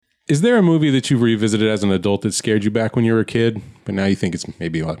Is there a movie that you've revisited as an adult that scared you back when you were a kid, but now you think it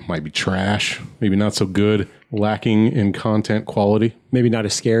might be trash, maybe not so good, lacking in content quality? Maybe not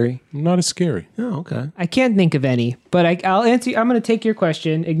as scary. Not as scary. Oh, okay. I can't think of any, but I'll answer. I'm going to take your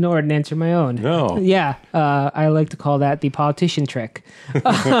question, ignore it, and answer my own. No. Yeah, I like to call that the politician trick.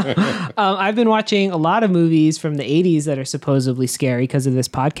 I've been watching a lot of movies from the 80s that are supposedly scary because of this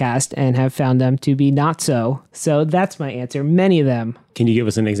podcast and have found them to be not so. So that's my answer. Many of them. Can you give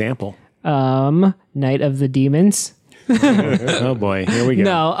us an example? Night of the Demons. Oh boy, here we go.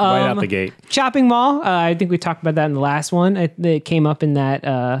 No, right out the gate. Chopping Mall. I think we talked about that in the last one. It came up in that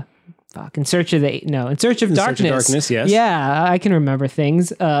In Search of Darkness. Yes. Yeah, I can remember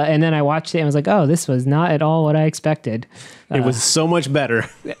things. And then I watched it and was like, oh, this was not at all what I expected. It was so much better.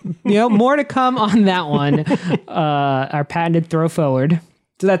 More to come on that one. Our patented throw forward.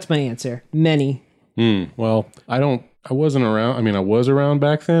 So that's my answer. Many. Well, I wasn't around. I mean, I was around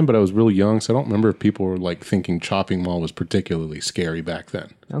back then, but I was really young, so I don't remember if people were like thinking Chopping Mall was particularly scary back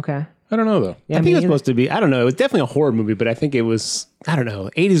then. Okay. I don't know, though. Yeah, I think it was supposed to be, I don't know, it was definitely a horror movie, but I think it was, I don't know,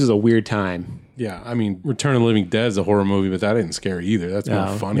 80s was a weird time. Yeah, I mean, Return of the Living Dead is a horror movie, but that didn't scare either. That's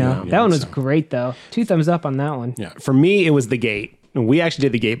more funny. No, that one was great, though. 2 thumbs up on that one. Yeah. For me, it was The Gate. And we actually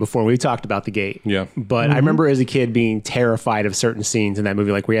did The Gate before. We talked about The Gate. Yeah. But I remember as a kid being terrified of certain scenes in that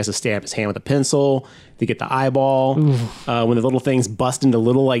movie, like where he has to stab his hand with a pencil to get the eyeball. When the little things bust into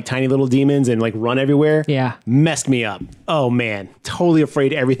little, like tiny little demons and like run everywhere. Yeah. Messed me up. Oh man. Totally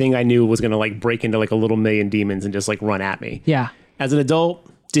afraid everything I knew was going to like break into like a little million demons and just like run at me. Yeah. As an adult,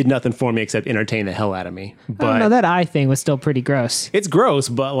 did nothing for me except entertain the hell out of me. But I don't know, that eye thing was still pretty gross. it's gross,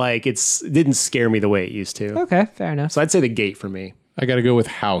 but like it didn't scare me the way it used to. Okay, fair enough. So I'd say The Gate for me. I got to go with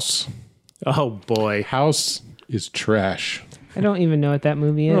House. Oh boy. House is trash. I don't even know what that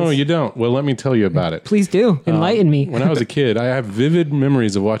movie is. No, you don't. Well, let me tell you about it. Please do. Enlighten me. When I was a kid, I have vivid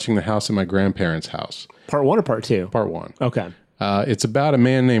memories of watching the house at my grandparents' house. Part 1 or part 2? Part 1. Okay. It's about a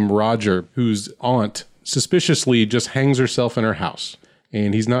man named Roger whose aunt suspiciously just hangs herself in her house.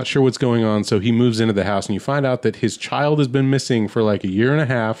 And he's not sure what's going on, so he moves into the house, and you find out that his child has been missing for like a year and a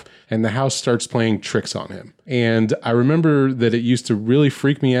half, and the house starts playing tricks on him. And I remember that it used to really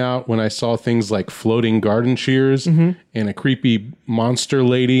freak me out when I saw things like floating garden shears and a creepy monster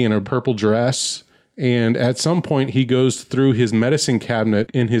lady in a purple dress. And at some point, he goes through his medicine cabinet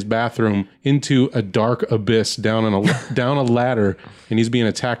in his bathroom into a dark abyss down a ladder, and he's being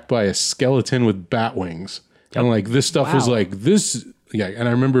attacked by a skeleton with bat wings. And like this stuff was like this. Yeah, and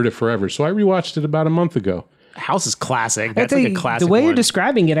I remembered it forever. So I rewatched it about a month ago. House is classic. That's like a classic The way one. you're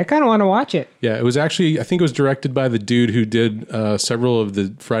describing it, I kind of want to watch it. Yeah, it was actually, I think it was directed by the dude who did several of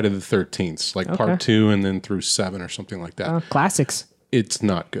the Friday the 13th, like part 2 and then through 7 or something like that. Classics. It's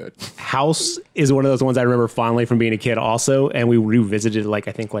not good. House is one of those ones I remember fondly from being a kid also, and we revisited like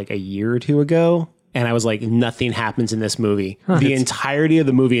I think like a year or 2 ago. And I was like, nothing happens in this movie. The entirety of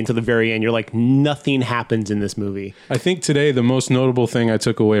the movie until the very end, you're like, nothing happens in this movie. I think today the most notable thing I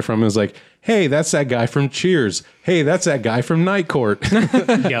took away from it is like, hey, that's that guy from Cheers. Hey, that's that guy from Night Court.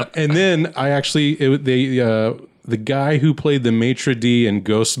 Yep. And then I actually, the guy who played the maitre d' in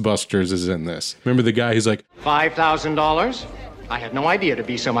Ghostbusters is in this. Remember the guy who's like, $5,000? I had no idea it'd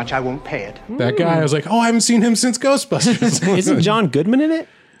be so much I won't pay it. that guy, I was like, oh, I haven't seen him since Ghostbusters. Isn't John Goodman in it?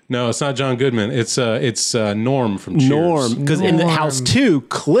 No, it's not John Goodman. It's Norm from Cheers. Norm. Because in the House 2,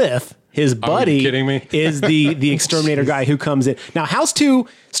 Cliff, his buddy, kidding me? is the exterminator guy who comes in. Now, House 2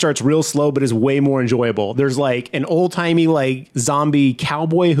 starts real slow, but is way more enjoyable. There's like an old-timey like zombie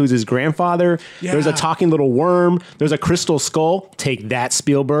cowboy who's his grandfather. Yeah. There's a talking little worm. There's a crystal skull. Take that,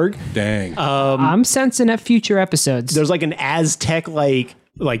 Spielberg. Dang. I'm sensing at future episodes. There's like an Aztec like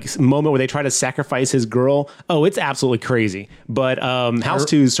moment where they try to sacrifice his girl. Oh, it's absolutely crazy. But House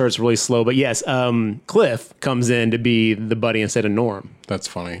 2 starts really slow. But yes, Cliff comes in to be the buddy instead of Norm. That's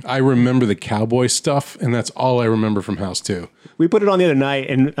funny. I remember the cowboy stuff, and that's all I remember from House 2. We put it on the other night,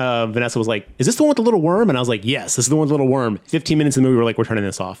 and Vanessa was like, is this the one with the little worm? And I was like, yes, this is the one with the little worm. 15 minutes in the movie, we're like, we're turning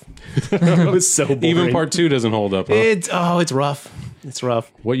this off. It was so boring. Even part 2 doesn't hold up, huh? It's rough. It's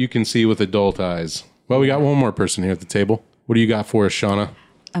rough. What you can see with adult eyes. Well, we got one more person here at the table. What do you got for us, Shauna?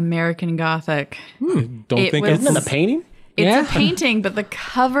 American Gothic. Isn't Isn't it a painting? It's a painting, but the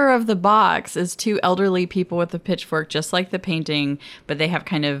cover of the box is 2 elderly people with a pitchfork, just like the painting, but they have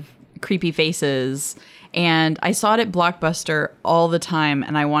kind of creepy faces. And I saw it at Blockbuster all the time,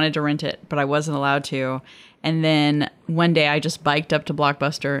 and I wanted to rent it, but I wasn't allowed to. And then one day I just biked up to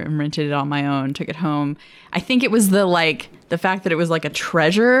Blockbuster and rented it on my own, took it home. I think it was the fact that it was like a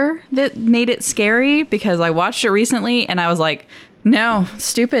treasure that made it scary, because I watched it recently and I was like, no,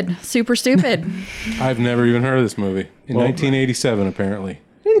 stupid, super stupid. I've never even heard of this movie. In 1987, apparently.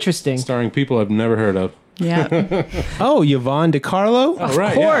 Interesting. starring people I've never heard of. Yeah. Oh, Yvonne DiCarlo? Oh, right,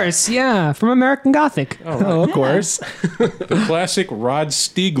 Of course, yeah. From American Gothic. Oh, of course. The classic Rod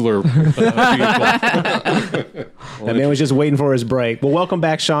Stiegler. That man was just waiting for his break. Well, welcome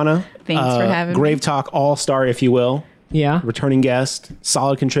back, Shauna. Thanks for having me. GraveTalk All-Star, if you will. Yeah. Returning guest,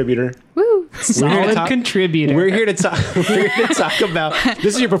 solid contributor. Woo. Solid contributor. We're here to talk about.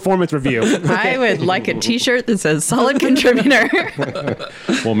 This is your performance review. I would like a T-shirt that says "Solid Contributor."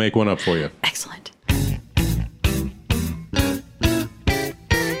 We'll make one up for you. Excellent.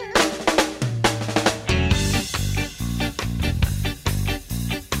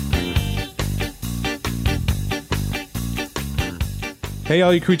 Hey,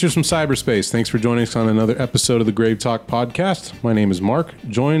 all you creatures from cyberspace. Thanks for joining us on another episode of the GraveTalk podcast. My name is Mark,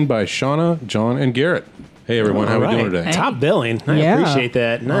 joined by Shauna, John, and Garrett. Hey, everyone. How are we doing today? Hey. Top billing. I Yeah. appreciate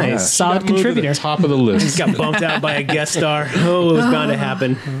that. Nice. Solid Got moved to contributor. the top of the list. Got bumped out by a guest star. Oh, it was bound to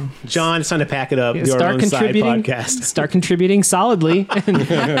happen. John, it's time to pack it up. Do our Start own contributing. side podcast. Start contributing solidly.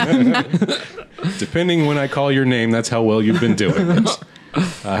 Depending when I call your name, that's how well you've been doing.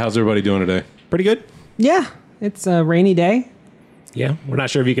 How's everybody doing today? Pretty good. Yeah. It's a rainy day. Yeah. We're not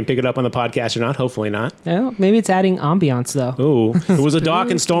sure if you can pick it up on the podcast or not. Hopefully not. Oh, maybe it's adding ambiance though. Ooh, it was a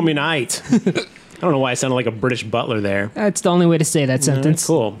dark and stormy night. I don't know why I sounded like a British butler there. That's the only way to say that sentence.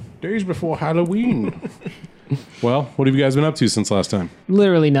 Cool. Days before Halloween. Well, what have you guys been up to since last time?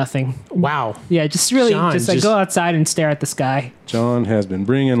 Literally nothing. Wow. Yeah, just really John, just like just- go outside and stare at the sky. John has been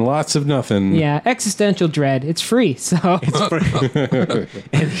bringing lots of nothing. Yeah, existential dread. It's free, so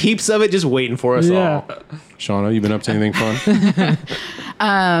And heaps of it just waiting for us yeah. all. Shauna, you been up to anything fun?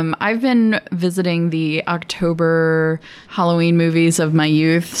 I've been visiting the October Halloween movies of my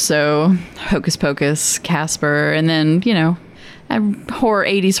youth, so Hocus Pocus, Casper, and then,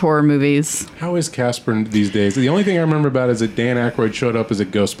 80s horror movies. How is Casper these days? The only thing I remember about is that Dan Aykroyd showed up as a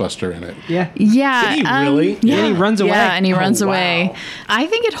Ghostbuster in it. Yeah. Yeah. Did he really? Yeah. And he runs away. Yeah, and he Oh, runs wow. away. I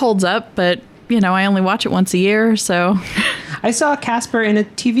think it holds up, but, I only watch it once a year, so... I saw Casper in a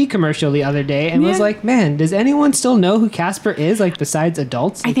TV commercial the other day and was Yeah. like, man, does anyone still know who Casper is, like besides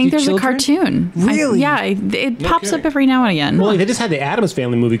adults? I Like, think do there's children? a cartoon. Really? Yeah, it pops kidding. up every now and again. Well, they just had the Addams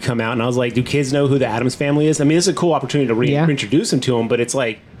Family movie come out, and I was like, do kids know who the Addams Family is? I mean, it's a cool opportunity to Yeah. reintroduce them to them, but it's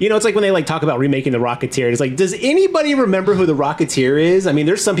like, it's like when they talk about remaking The Rocketeer. It's like, does anybody remember who The Rocketeer is? I mean,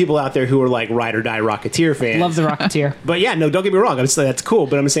 there's some people out there who are like ride or die Rocketeer fans. Love the Rocketeer. But yeah, no, don't get me wrong. I'm just saying that's cool,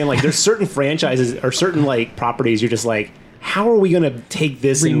 but I'm saying like there's certain franchises or certain like properties you're just like, how are we going to take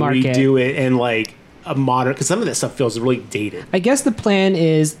this Remarket. and redo it and like a modern, because some of that stuff feels really dated. I guess the plan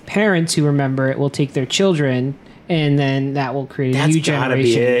is parents who remember it will take their children, and then that will create a That's new gotta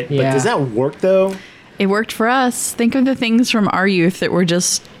generation. be it. Yeah. But does that work though? It worked for us. Think of the things from our youth that were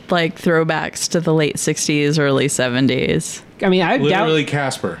just like throwbacks to the late 60s, early 70s. I mean, I Literally doubt.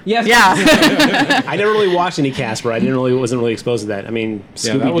 Casper. Yeah. Yeah. I never really watched any Casper. wasn't really exposed to that. I mean,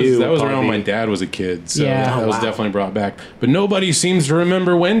 Yeah, Scooby-Doo. that was probably. around when my dad was a kid, so Yeah. that Oh, was wow. definitely brought back. But nobody seems to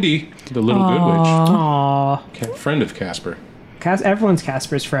remember Wendy, the little good Aw. witch, friend of Casper. Everyone's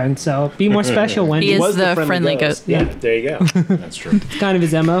Casper's friend, so be more special, Wendy. He is Was the friendly ghost. Yeah, there you go. That's true. Kind of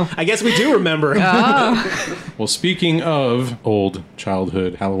his MO. I guess we do remember. Well, speaking of old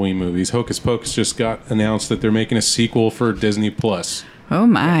childhood Halloween movies, Hocus Pocus just got announced that they're making a sequel for Disney Plus. Oh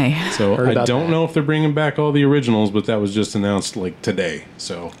my. So Heard I about don't that. know if they're bringing back all the originals, but that was just announced like today.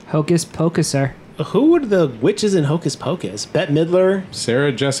 So Hocus Pocuser. Who were the witches in Hocus Pocus? Bette Midler.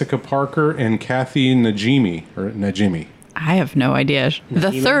 Sarah Jessica Parker and Kathy Najimy. I have no idea.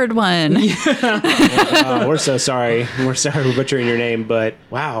 The third one. We're so sorry. We're sorry we're butchering your name, but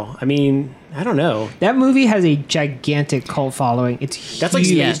wow. I mean, I don't know. That movie has a gigantic cult following. It's That's like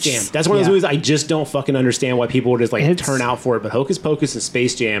huge. Space Jam. That's one of those Yeah. movies I just don't fucking understand why people would just like It's- turn out for it. But Hocus Pocus and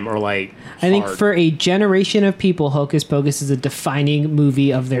Space Jam are like I think hard. for a generation of people, Hocus Pocus is a defining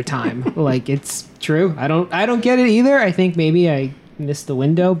movie of their time. Like, it's true. I don't get it either. I think maybe I missed the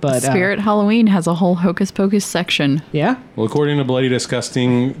window, but Spirit Halloween has a whole Hocus Pocus section. yeah. Well, according to Bloody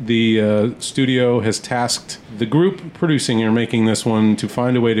Disgusting, the studio has tasked the group producing or making this one to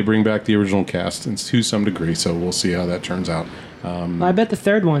find a way to bring back the original cast, and to some degree. So we'll see how that turns out. Well, I bet the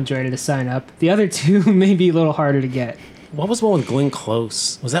third one's ready to sign up. The other two may be a little harder to get. What was the one with Glenn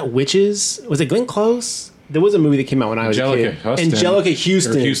Close? Was that Witches? Was it Glenn Close? There was a movie that came out when I was a Angelica kid. Houston. Angelica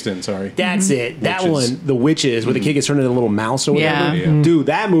Houston. Or Houston, sorry. That's it. That Witches. one, The Witches, where the kid gets turned into a little mouse or whatever. Yeah. Yeah. Dude,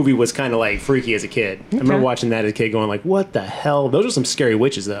 that movie was kind of like freaky as a kid. I remember watching that as a kid going like, what the hell? Those are some scary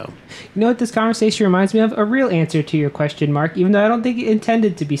witches though. You know what this conversation reminds me of? A real answer to your question, Mark, even though I don't think it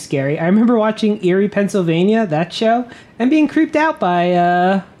intended to be scary. I remember watching Erie, Pennsylvania, that show, and being creeped out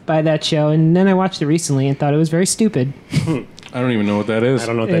by that show, and then I watched it recently and thought it was very stupid. I don't even know what that is. I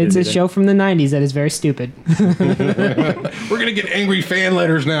don't know what that It's is a either. show from the 90s that is very stupid. We're going to get angry fan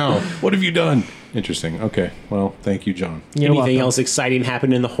letters now. What have you done? Interesting. Okay. Well, thank you, John. You're Anything welcome. else exciting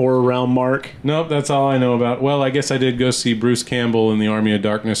happened in the horror realm, Mark? Nope, that's all I know about. Well, I guess I did go see Bruce Campbell in the Army of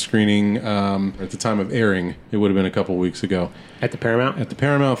Darkness screening at the time of airing. It would have been a couple weeks ago. At the Paramount? At the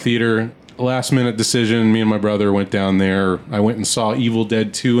Paramount Theater. Last minute decision. Me and my brother went down there. I went and saw Evil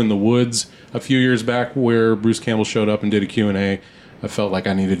Dead 2 in the Woods a few years back where Bruce Campbell showed up and did a Q&A. I felt like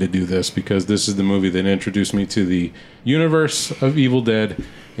I needed to do this because this is the movie that introduced me to the universe of Evil Dead,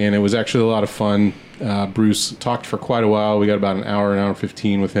 and it was actually a lot of fun. Bruce talked for quite a while. We got about an hour and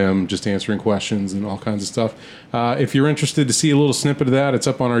 15 with him, just answering questions and all kinds of stuff. If you're interested to see a little snippet of that, it's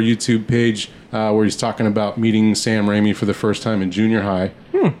up on our YouTube page where he's talking about meeting Sam Raimi for the first time in junior high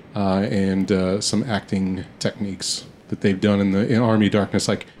and some acting techniques that they've done in Army of Darkness,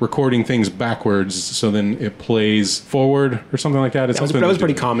 like recording things backwards so then it plays forward or something like that. That was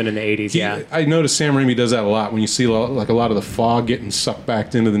pretty common in the 80s, yeah. I noticed Sam Raimi does that a lot. When you see like a lot of the fog getting sucked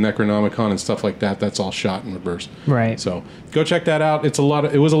back into the Necronomicon and stuff like that, that's all shot in reverse. Right. So go check that out. It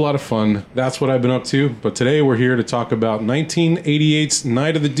was a lot of fun. That's what I've been up to. But today we're here to talk about 1988's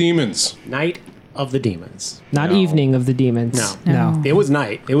Night of the Demons. Night of the Demons. Not No. Evening of the Demons. No. It was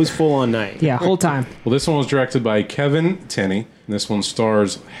night. It was full on night. Yeah, whole time. Well, this one was directed by Kevin Tenney. And this one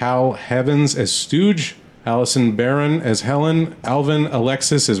stars Hal Heavens as Stooge, Allison Barron as Helen, Alvin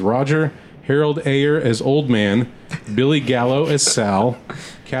Alexis as Roger, Harold Ayer as Old Man, Billy Gallo as Sal,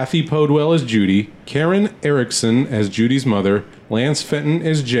 Kathy Podwell as Judy, Karen Erickson as Judy's mother, Lance Fenton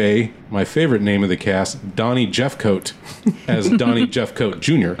as Jay, my favorite name of the cast, Donnie Jeffcoat as Donnie Jeffcoat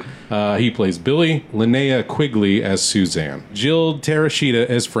Jr. He plays Billy, Linnea Quigley as Suzanne, Jill Terashita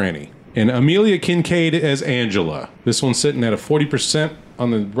as Franny, and Amelia Kincaid as Angela. This one's sitting at a 40%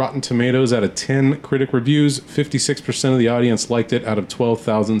 on the Rotten Tomatoes out of 10 critic reviews. 56% of the audience liked it out of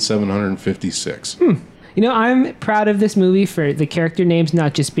 12,756. You know, I'm proud of this movie for the character names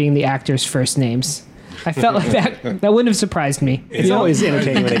not just being the actors' first names. I felt like that wouldn't have surprised me. It's always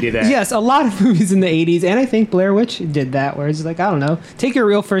entertaining when they do that. Yes, a lot of movies in the 80s, and I think Blair Witch did that, where it's like, I don't know, take your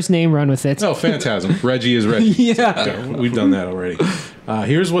real first name, run with it. Oh, Phantasm. Reggie is Reggie. Yeah. We've done that already.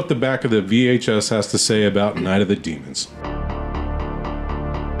 Here's what the back of the VHS has to say about Night of the Demons.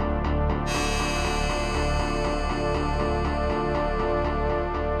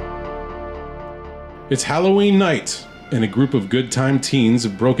 It's Halloween night, and a group of good-time teens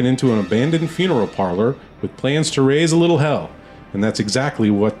have broken into an abandoned funeral parlor with plans to raise a little hell, and that's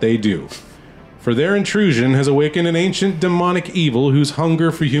exactly what they do. For their intrusion has awakened an ancient demonic evil whose hunger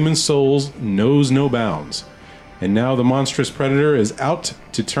for human souls knows no bounds. And now the monstrous predator is out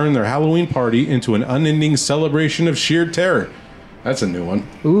to turn their Halloween party into an unending celebration of sheer terror. That's a new one.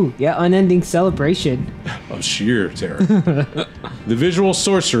 Ooh, yeah, unending celebration. Of sheer terror. The visual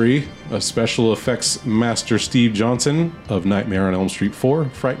sorcery of special effects master Steve Johnson of Nightmare on Elm Street 4,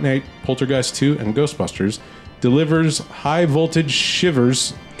 Fright Night, Poltergeist 2, and Ghostbusters delivers high voltage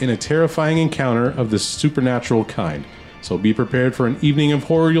shivers in a terrifying encounter of the supernatural kind. So be prepared for an evening of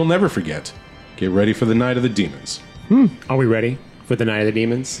horror you'll never forget. Get ready for the Night of the Demons. Are we ready for the Night of the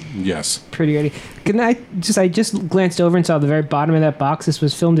Demons? Yes. Pretty ready. I just glanced over and saw the very bottom of that box. This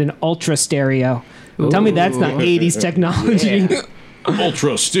was filmed in ultra stereo. Tell me that's not 80s technology. Yeah.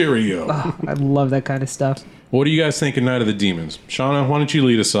 Ultra stereo. I love that kind of stuff. What do you guys think of Night of the Demons? Shauna, why don't you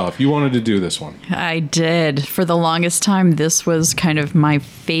lead us off? You wanted to do this one. I did. For the longest time, this was kind of my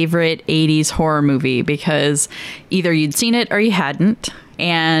favorite 80s horror movie because either you'd seen it or you hadn't.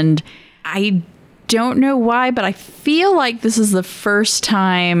 And I don't know why, but I feel like this is the first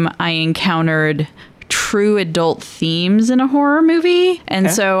time I encountered true adult themes in a horror movie.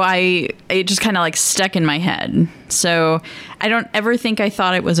 And so it just kind of like stuck in my head. So I don't ever think I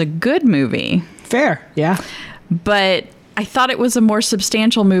thought it was a good movie. Fair, yeah. But I thought it was a more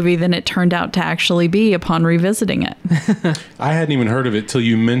substantial movie than it turned out to actually be upon revisiting it. I hadn't even heard of it till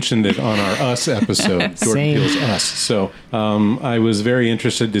you mentioned it on our Us episode, Jordan Same. Peele's Us. So I was very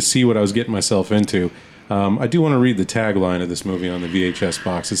interested to see what I was getting myself into. I do want to read the tagline of this movie on the VHS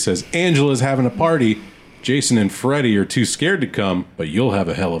box. It says, Angela's having a party. Jason and Freddy are too scared to come, but you'll have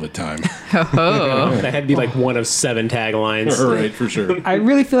a hell of a time. That had to be like one of 7 taglines. Right, for sure. I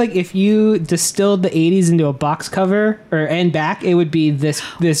really feel like if you distilled the 80s into a box cover and back, it would be this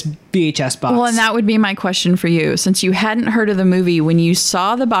VHS box. Well, and that would be my question for you. Since you hadn't heard of the movie, when you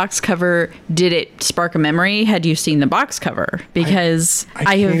saw the box cover, did it spark a memory? Had you seen the box cover? Because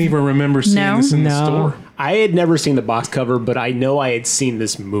I can't even remember seeing this in the store. I had never seen the box cover, but I know I had seen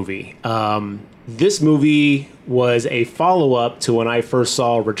this movie. This movie was a follow-up to when I first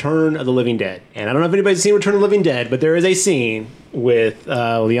saw Return of the Living Dead. And I don't know if anybody's seen Return of the Living Dead, but there is a scene with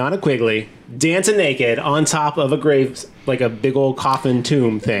Liana Quigley dancing naked on top of a grave, like a big old coffin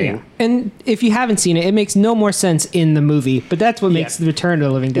tomb thing. Yeah. And if you haven't seen it, it makes no more sense in the movie, but that's what makes the Return of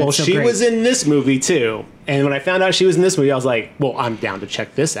the Living Dead Well, so she great. was in this movie too. And when I found out she was in this movie, I was like, well, I'm down to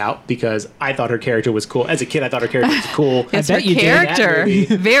check this out because I thought her character was cool. As a kid, I thought her character was cool. It's her bet you did.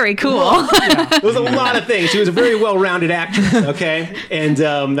 character. Very cool. There was a lot of things. She was a very well-rounded actress, okay? And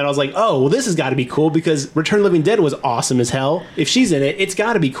then I was like, oh, well, this has got to be cool because Return of the Living Dead was awesome as hell. If she's in it, it's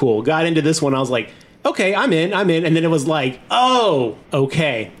got to be cool. Got into this one, I was like, okay, I'm in. And then it was like, oh,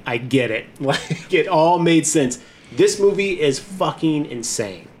 okay, I get it. Like, it all made sense. This movie is fucking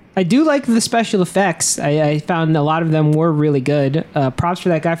insane. I do like the special effects. I found a lot of them were really good. Props for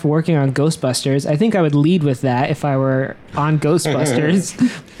that guy for working on Ghostbusters. I think I would lead with that if I were on Ghostbusters.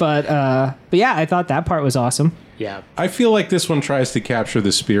 But yeah, I thought that part was awesome. Yeah. I feel like this one tries to capture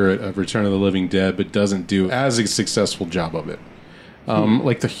the spirit of Return of the Living Dead, but doesn't do as a successful job of it.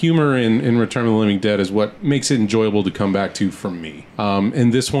 Like the humor in Return of the Living Dead is what makes it enjoyable to come back to for me.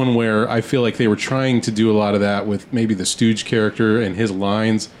 And this one where I feel like they were trying to do a lot of that with maybe the Stooge character and his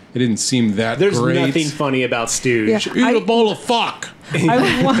lines. It didn't seem that There's great. nothing funny about Stooge. Yeah. Eat a bowl of fuck.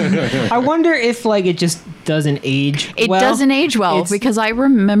 I wonder if like it just doesn't age It well. doesn't age well It's- because I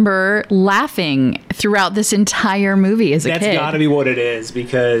remember laughing throughout this entire movie as a That's kid. got to be what it is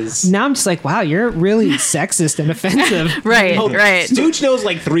because Now I'm just like, wow, you're really sexist and offensive. Right, right. Stooge knows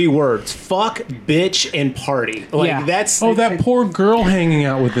like 3 words: fuck, bitch, and party. Like Yeah. that's Oh, that poor girl hanging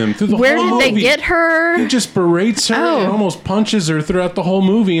out with him through the Where whole did they movie. get her? He just berates her Oh. and almost punches her throughout the whole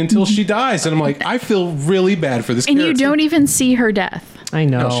movie until she dies. And I'm like, I feel really bad for this And character. you don't even see her death. I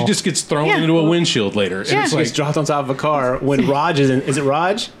know. No, she just gets thrown Yeah. into a windshield later. And Yeah. it's She's like, dropped on top of a car when Raj is in. Is it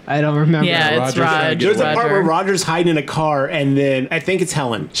Raj? I don't remember. Yeah, it's Roger's trying to Raj. get There's a away. part where Roger's hiding in a car, and then I think it's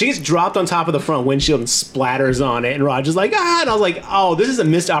Helen. She gets dropped on top of the front windshield and splatters on it, and Roger's like, ah, and I was like, oh, this is a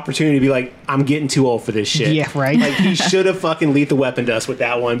missed opportunity to be like, I'm getting too old for this shit. Yeah, right. Like, he should have fucking lethal weaponed us with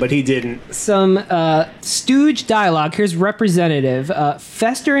that one, but he didn't. Some Stooge dialogue. Here's representative.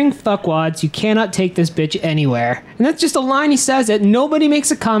 Festering fuckwads, you cannot take this bitch anywhere. And that's just a line he says that nobody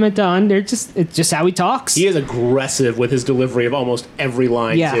makes a comment on. It's just how he talks. He is aggressive with his delivery of almost every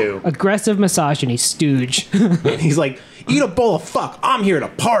line, Yeah, too. aggressive misogyny, Stooge. And he's like, eat a bowl of fuck, I'm here to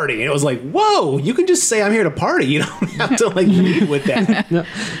party. And it was like, whoa, you can just say I'm here to party. You don't have to like lead with that.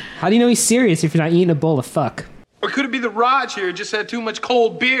 How do you know he's serious if you're not eating a bowl of fuck? Or could it be that Raj here just had too much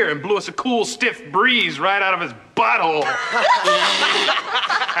cold beer and blew us a cool, stiff breeze right out of his butthole?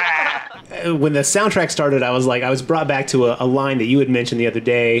 When the soundtrack started, I was brought back to a line that you had mentioned the other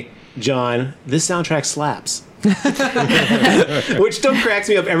day, John. This soundtrack slaps. Which still cracks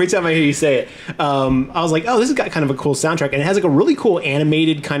me up every time I hear you say it. I was like, oh, this has got kind of a cool soundtrack, and it has like a really cool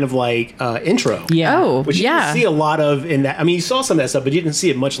animated kind of like intro. Yeah. Oh, Which you yeah. didn't see a lot of in that. I mean, you saw some of that stuff, but you didn't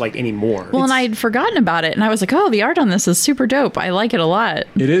see it much like anymore. Well, and I'd forgotten about it, and I was like, oh, the art on this is super dope. I like it a lot.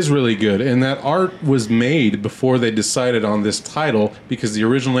 it is really good. And that art was made before they decided on this title because the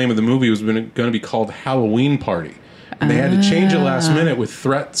original name of the movie was going to be called Halloween Party. And they had to change it last minute with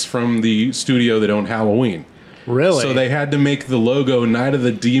threats from the studio that owned Halloween. Really? So they had to make the logo Night of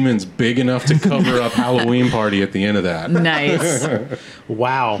the Demons big enough to cover up Halloween Party at the end of that. Nice.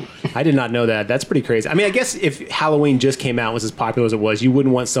 Wow. I did not know that. That's pretty crazy. I mean, I guess if Halloween just came out and was as popular as it was, you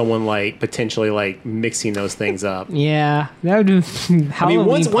wouldn't want someone like potentially like mixing those things up. Yeah, that would do. I mean,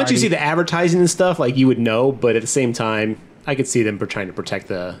 once you see the advertising and stuff, like you would know, but at the same time, I could see them trying to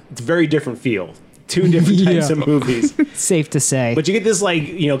protect it's a very different feel. 2 different types of movies. safe to say. But you get this like,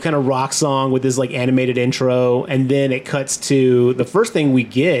 kind of rock song with this like animated intro, and then it cuts to the first thing we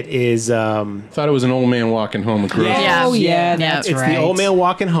get is Thought it was an old man walking home with groceries. Yeah. oh yeah, Yeah. that's it's right. the old man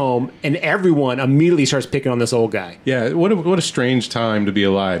walking home, and everyone immediately starts picking on this old guy. Yeah, what a strange time to be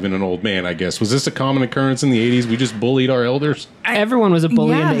alive and an old man, I guess. Was this a common occurrence in the 80s? We just bullied our elders? Everyone was a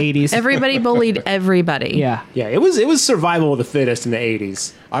bully in the 80s. Everybody bullied everybody. yeah. Yeah, it was survival of the fittest in the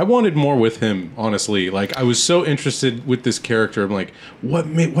 80s. I wanted more with him, honestly. Like, I was so interested with this character. I'm like,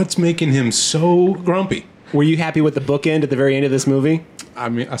 what's making him so grumpy? Were you happy with the bookend at the very end of this movie? I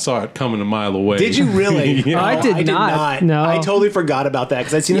mean, I saw it coming a mile away. Did you really? Yeah. Oh, I did not. No. I totally forgot about that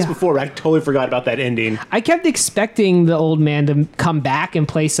because I'd seen this Yeah. before, but I totally forgot about that ending. I kept expecting the old man to come back and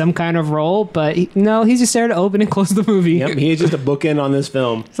play some kind of role, but no, he's just there to open and close the movie. Yep, he is just a bookend on this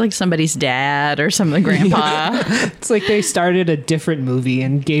film. It's like somebody's dad or some grandpa. It's like they started a different movie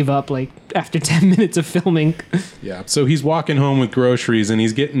and gave up like after 10 minutes of filming. Yeah. So he's walking home with groceries and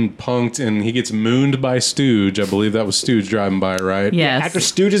he's getting punked and he gets mooned by Stooge. I believe that was Stooge driving by, right? Yes. After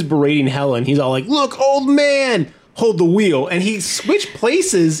Stooge is berating Helen, he's all like, "Look, old man, hold the wheel." And he switched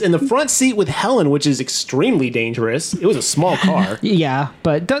places in the front seat with Helen, which is extremely dangerous. It was a small car. Yeah,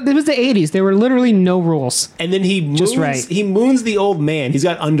 but it was the 80s. There were literally no rules. And then he moons the old man. He's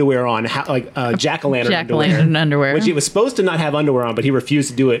got underwear on, like jack-o'-lantern underwear. Which he was supposed to not have underwear on, but he refused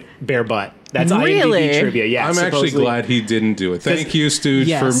to do it bare butt. That's Really? IMDb trivia. Yeah, I'm actually glad he didn't do it. Thank you,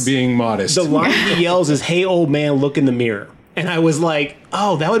 Stooge, for being modest. The line he yells is, "Hey, old man, look in the mirror." And I was like,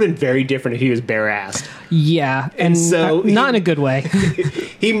 oh, that would have been very different if he was bare-assed. Yeah, and so not in a good way.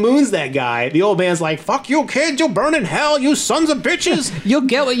 He moons that guy. The old man's like, "Fuck you, kids. You'll burn in hell, you sons of bitches." You'll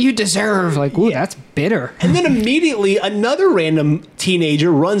get what you deserve. Like, ooh, that's bitter. And then immediately, another random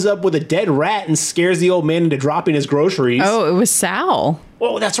teenager runs up with a dead rat and scares the old man into dropping his groceries. Oh, it was Sal.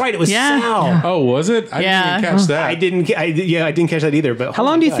 Oh, that's right. It was Sal. Oh, was it? I didn't even catch that. I didn't catch that either. But how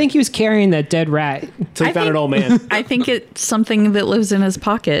long do you think he was carrying that dead rat? Till he found an old man. I think it's something that lives in his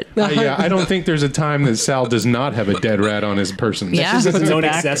pocket. Yeah, I don't think there's a time that Sal does not have a dead rat on his person. Yeah. It's his own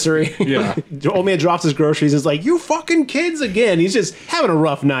accessory. Yeah. The old man drops his groceries. Is like, "You fucking kids again." He's just having a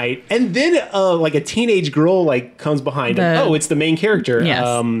rough night. And then, like a teenage girl, like comes behind him. Oh, it's the main character.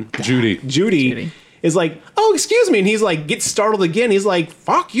 Yes. Judy. Is like, "Oh, excuse me," and he's like, gets startled again. He's like,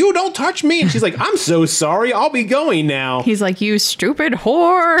 "Fuck you, don't touch me." And she's like, "I'm so sorry, I'll be going now." He's like, "You stupid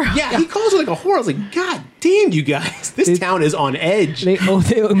whore." Yeah, he calls her like a whore. I was like, God damn, you guys, this town is on edge.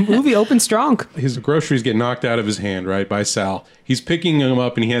 The movie opened strong. His groceries get knocked out of his hand, right, by Sal. He's picking them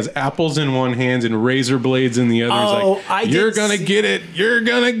up, and he has apples in one hand and razor blades in the other. He's like, "You're gonna get it. You're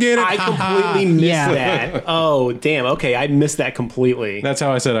gonna get it." I completely missed that. Oh, damn. Okay, I missed that completely. That's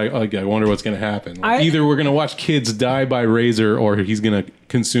how I said, I wonder what's going to happen. Either we're going to watch kids die by razor or he's going to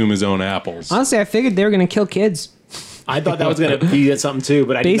consume his own apples. Honestly, I figured they were going to kill kids. I thought that was going to be something too,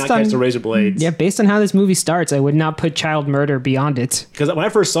 but I did not catch the razor blades. Yeah, based on how this movie starts, I would not put child murder beyond it. Because when I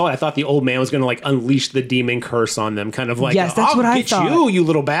first saw it, I thought the old man was going to like unleash the demon curse on them, kind of like, yes, that's what I thought. You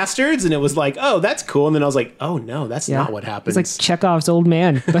little bastards. And it was like, oh, that's cool. And then I was like, oh no, that's not what happens. It's like Chekhov's old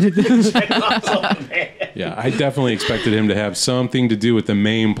man. But Chekhov's old man. Yeah, I definitely expected him to have something to do with the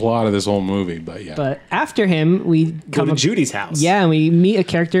main plot of this whole movie, but yeah. But after him, we go to Judy's house. Yeah, and we meet a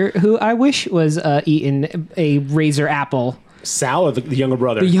character who I wish was eating a razor apple. Sal, the younger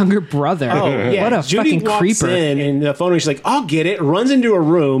brother. The younger brother. Oh, yeah. What a Judy fucking walks creeper. in, and the phone, she's like, "I'll get it." Runs into a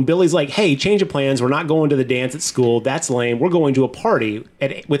room. Billy's like, "Hey, change of plans. We're not going to the dance at school. That's lame. We're going to a party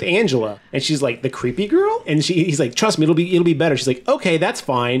with Angela." And she's like, "The creepy girl?" And he's like, "Trust me, it'll be better." She's like, "Okay, that's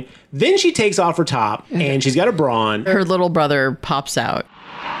fine." Then she takes off her top, and she's got a bra on. Her little brother pops out.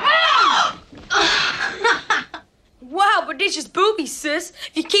 Wow, bodacious boobies, sis.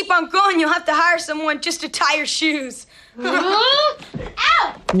 If you keep on going, you'll have to hire someone just to tie your shoes. Ow!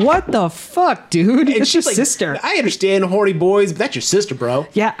 What the fuck, dude? It's your like, sister. I understand horny boys, but that's your sister, bro.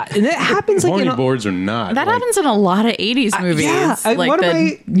 Yeah, and it happens like horny boards are not. That happens in a lot of 80s movies. Like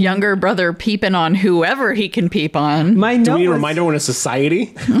the younger brother peeping on whoever he can peep on. My Do we need a reminder we're in a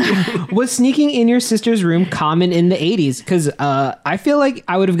society? Was sneaking in your sister's room common in the 80s? Because I feel like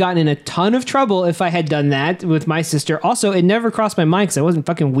I would have gotten in a ton of trouble if I had done that with my sister. Also, it never crossed my mind because I wasn't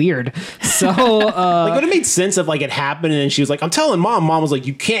fucking weird. So, like, would it made sense if like it happened and then she was like, "I'm telling mom." Mom was like,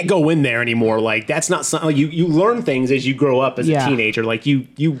 "You can't go in there anymore." Like, that's not something. Like, you learn things as you grow up as a teenager. Like, you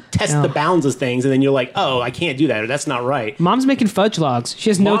test the bounds of things, and then you're like, "Oh, I can't do that," or "That's not right." Mom's making fudge logs. She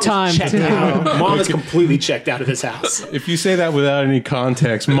has no time. Mom is completely checked out of this house. If you say that without any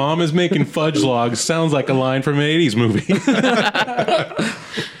context, "Mom is making fudge logs" sounds like a line from an 80s movie.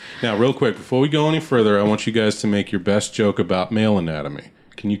 Now, real quick, before we go any further, I want you guys to make your best joke about male anatomy.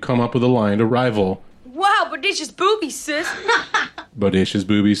 Can you come up with a line to rival Wow, bodacious boobies, sis. bodacious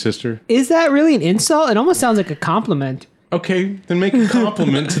booby sister? Is that really an insult? It almost sounds like a compliment. Okay, then make a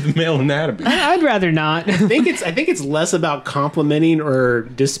compliment to the male anatomy. I'd rather not. I think it's less about complimenting or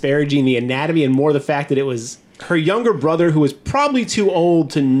disparaging the anatomy and more the fact that it was her younger brother who was probably too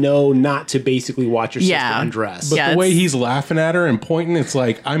old to know not to basically watch her sister undress. But the way he's laughing at her and pointing, it's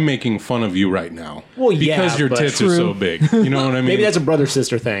like, I'm making fun of you right now. Well, because your tits are so big. You know what I mean? Maybe that's a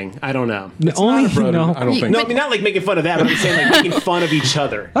brother-sister thing. I don't know. It's only not a brother. No. I don't think No, I mean, not like making fun of that, but I'm saying like making fun of each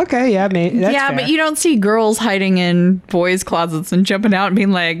other. Okay, yeah, maybe. That's fair. But you don't see girls hiding in boys' closets and jumping out and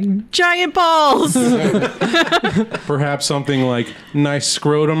being like, "Giant balls." Perhaps something like, "Nice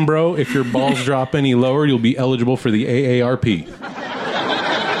scrotum, bro. If your balls drop any lower, you'll be eligible for the AARP."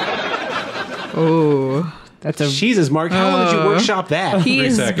 Oh. Jesus, Mark, how long did you workshop that?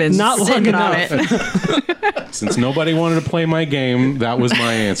 He's been Not long sitting on enough. it. Since nobody wanted to play my game, that was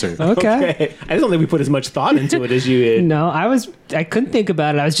my answer. Okay. I don't think we put as much thought into it as you did. No, I couldn't think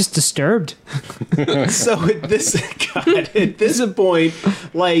about it. I was just disturbed. So at this point,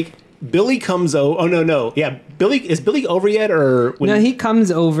 like Billy comes over. Oh no. Yeah, is Billy over yet or when No, he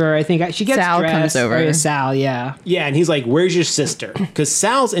comes over. I think she gets Sal dressed. comes over. Or Sal, yeah. Yeah, and he's like, "Where's your sister?" Because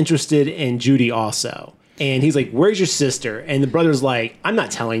Sal's interested in Judy also, and he's like, "Where's your sister?" And the brother's like, "I'm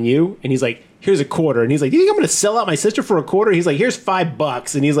not telling you," and he's like, "Here's a quarter," and he's like, "Do you think I'm going to sell out my sister for a quarter?" He's like, "Here's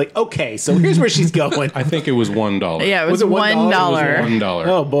 $5," and he's like, "Okay, so here's where she's going." I think it was $1. Yeah, it was Was it $1? $1. $1.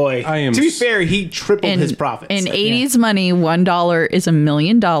 Oh boy! I am To be fair, he tripled In, his profits. in 80s money, $1 is $1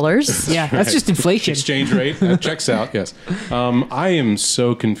 million. Yeah, that's just inflation. Exchange rate. That checks out, yes. I am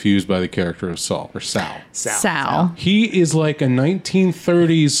so confused by the character of Sal. Sal. He is like a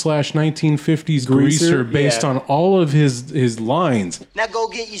 1930s/1950s greaser based yeah. on all of his lines. Now go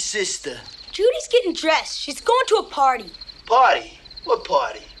get your sister. Judy's getting dressed. She's going to a party. Party? What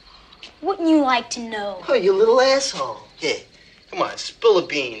party? Wouldn't you like to know? Oh, you little asshole. Yeah. Come on, spill the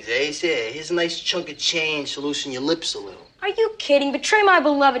beans, Ace. Yeah, here's a nice chunk of change to loosen your lips a little. Are you kidding? Betray my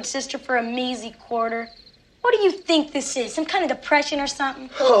beloved sister for a measly quarter? What do you think this is? Some kind of depression or something?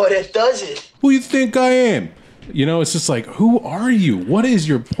 Oh, that does it. Who you think I am? You know, it's just like, who are you? What is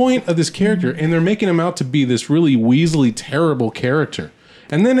your point of this character? And they're making him out to be this really weaselly, terrible character.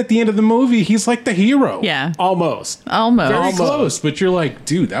 And then at the end of the movie, he's like the hero. Yeah. Almost. Very close, but you're like,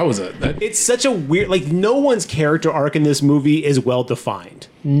 dude, that was It's such a weird, like, no one's character arc in this movie is well defined.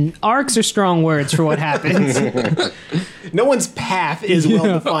 Arcs are strong words for what happens. No one's path is well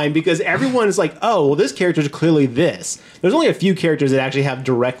defined because everyone is like, oh, well, this character is clearly this. There's only a few characters that actually have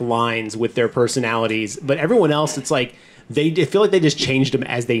direct lines with their personalities, but everyone else, it's like, they feel like they just changed them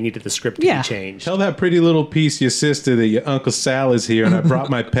as they needed the script to be changed. Tell that pretty little piece of your sister that your Uncle Sal is here and I brought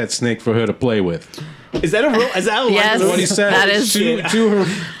my pet snake for her to play with. Is that a real? Is that a Yes. That's what he said That is-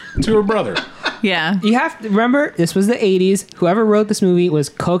 to her brother. Yeah. You have to remember, this was the 80s. Whoever wrote this movie was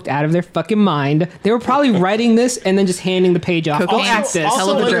coked out of their fucking mind. They were probably writing this and then just handing the page off. Cocaine. I'll act this. Hell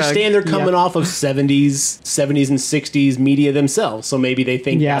Also of a drug. understand they're coming off of 70s and 60s media themselves, so maybe they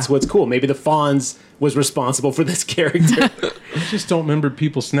think Yeah. that's what's cool. Maybe the Fonz was responsible for this character. I just don't remember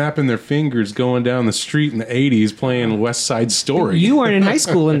people snapping their fingers going down the street in the 80s playing West Side Story. You weren't in high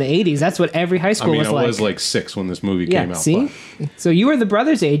school in the 80s. That's what every high I school mean, was I like. was like 6 when this movie yeah, came out. see? So you were the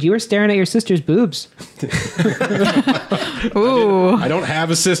brother's age. You were staring at your sister's boobs. Ooh. I don't have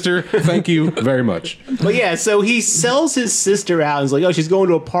a sister. Thank you very much. But yeah, so he sells his sister out and is like, oh, she's going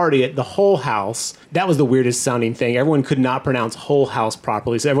to a party at the Whole House. That was the weirdest sounding thing. Everyone could not pronounce Whole House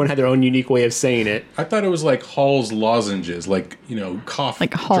properly, so everyone had their own unique way of saying it. I thought it was like Hall's lozenges, like, you know, cough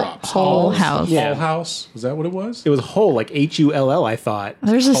Like Hull- drops. Hull House. Hull House? Was that what it was? It was Whole, like Hull, I thought.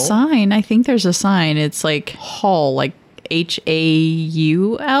 There's a sign. I think there's a sign. It's like Hull, like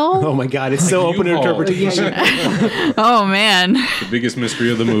Haul. Oh my God, it's so open to U-Haul. interpretation. Oh, man. The biggest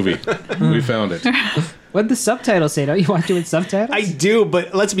mystery of the movie. We found it. What'd the subtitles say? Don't you watch it with subtitles? I do,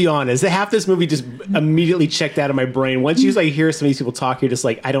 but let's be honest. Half this movie just immediately checked out of my brain. Once you like hear some of these people talk, you're just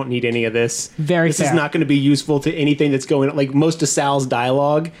like, I don't need any of this. Very This fair. is not going to be useful to anything that's going on. Like most of Sal's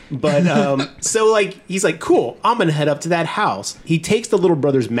dialogue. But so like he's like, cool, I'm going to head up to that house. He takes the little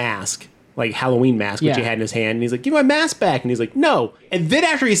brother's mask, like Halloween mask, which he Yeah. had in his hand, and he's like, give my mask back. And he's like, no. And then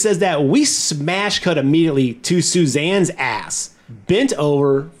after he says that, we smash cut immediately to Suzanne's ass. Bent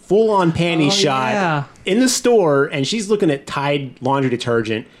over, full on panty shot yeah. in the store, and she's looking at Tide laundry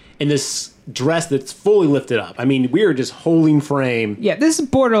detergent in this dress that's fully lifted up. I mean, we are just holding frame. yeah, this is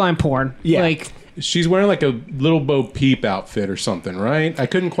borderline porn. Yeah. Like, She's wearing like a little Bo Peep outfit or something, right? I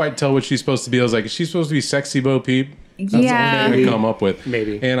couldn't quite tell what she's supposed to be. I was like, is she supposed to be sexy Bo Peep? That's Yeah. all I could come up with.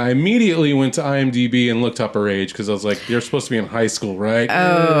 Maybe. And I immediately went to IMDb and looked up her age because I was like, you're supposed to be in high school, right?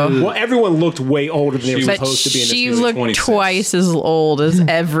 Well, everyone looked way older than they were She was- But supposed to be in this she movie. looked 26. twice as old as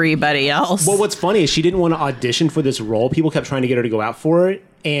everybody else. Well, what's funny is she didn't want to audition for this role. People kept trying to get her to go out for it.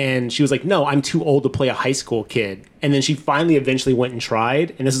 And she was like, no, I'm too old to play a high school kid. And then she finally eventually went and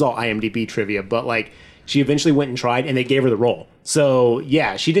tried. And this is all IMDb trivia, but like she eventually went and tried and they gave her the role. So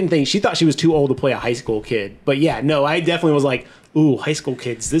yeah, she thought she was too old to play a high school kid. But yeah, no, I definitely was like, ooh, high school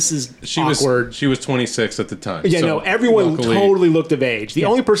kids, this is awkward. She was 26 at the time. Yeah, so no, everyone luckily- totally looked of age. The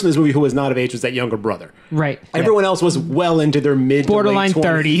only person in this movie who was not of age was that younger brother. right. Everyone else was well into their mid Borderline to late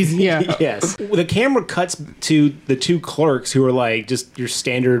 30s, yeah. Yes. The camera cuts to the two clerks who are like just your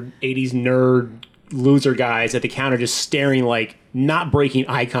standard 80s nerd loser guys at the counter just staring, like not breaking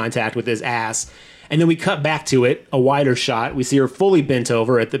eye contact with his ass. And then we cut back to it, a wider shot. We see her fully bent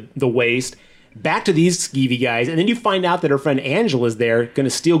over at the waist. Back to these skeevy guys, and then you find out that her friend Angela's there, going to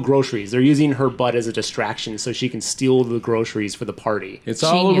steal groceries. They're using her butt as a distraction so she can steal the groceries for the party. It's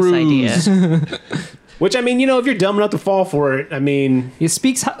all a ruse. Idea. Which, I mean, if you're dumb enough to fall for it, I mean... It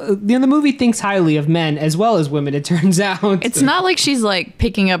speaks... the movie thinks highly of men as well as women, it turns out. It's not like she's like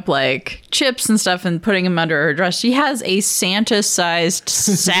picking up like chips and stuff and putting them under her dress. She has a Santa-sized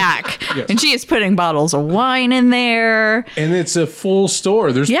sack, and she is putting bottles of wine in there. And it's a full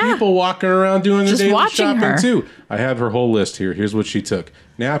store. There's people walking around doing the daily shopping too. I have her whole list here. Here's what she took.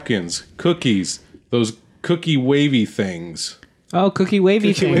 Napkins, cookies, those cookie wavy things. Oh, cookie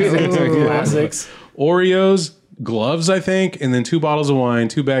wavy things. Classics. Oreos, gloves, I think, and then 2 bottles of wine,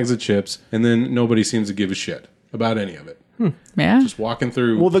 2 bags of chips, and then nobody seems to give a shit about any of it. Yeah. Just walking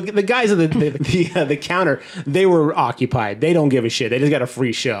through. Well, the guys at the counter, they were occupied. They don't give a shit. They just got a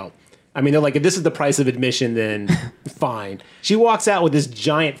free show. I mean, they're like, if this is the price of admission, then fine. She walks out with this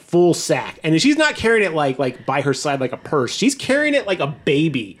giant full sack, and she's not carrying it like by her side like a purse. She's carrying it like a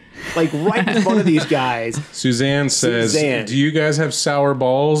baby, like right in front of these guys. Suzanne says, do you guys have sour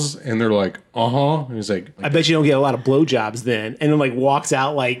balls? And they're like, uh-huh. And he's like, I bet you don't get a lot of blowjobs then. And then like walks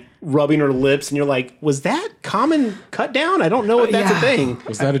out like rubbing her lips, and you're like, was that common cut down? I don't know if that's a thing.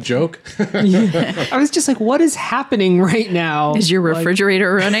 Was that a joke? I was just like, what is happening right now? Is your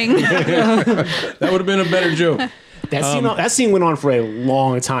refrigerator running? That would have been a better joke. That scene went on for a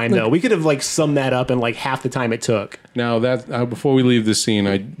long time, though. We could have like summed that up in like half the time it took. Now, that before we leave this scene,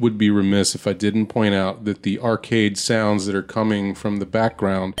 I would be remiss if I didn't point out that the arcade sounds that are coming from the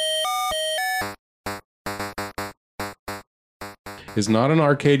background is not an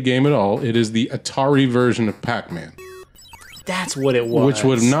arcade game at all. It is the Atari version of Pac-Man. That's what it was. Which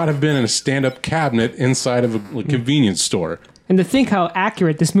would not have been in a stand-up cabinet inside of a convenience store. And to think how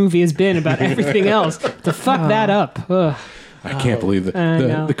accurate this movie has been about everything else. To fuck that up. Ugh. I can't believe it.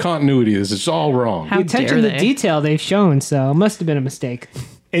 The continuity of this is all wrong. The attention to detail they've shown, so it must have been a mistake.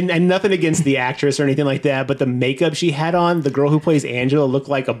 And nothing against the actress or anything like that, but the makeup she had on, the girl who plays Angela looked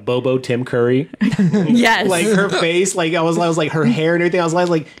like a Bobo Tim Curry. Yes. Like her face, like I was like her hair and everything. I was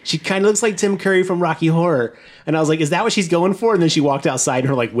like she kind of looks like Tim Curry from Rocky Horror. And I was like, is that what she's going for? And then she walked outside in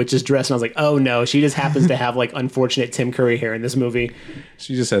her like witch's dress, and I was like, oh no, she just happens to have like unfortunate Tim Curry hair in this movie.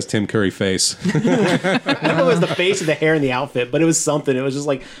 She just has Tim Curry face. I don't know if it was the face or the hair and the outfit, but it was something. It was just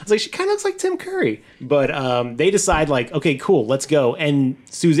like, I was like, she kind of looks like Tim Curry. But they decide like, okay, cool, let's go. And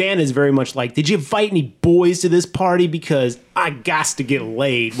Suzanne is very much like, did you invite any boys to this party? Because I got to get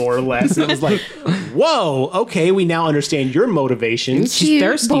laid, more or less. And it was like, whoa, okay, we now understand your motivations. She's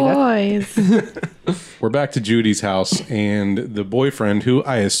thirsty. Boys. We're back to Judy's house, and the boyfriend, who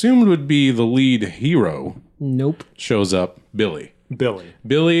I assumed would be the lead hero, Nope. shows up, Billy.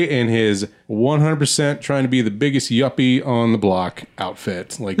 Billy in his 100% trying to be the biggest yuppie on the block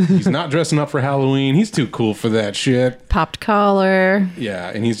outfit. Like, he's not dressing up for Halloween. He's too cool for that shit. Popped collar. Yeah,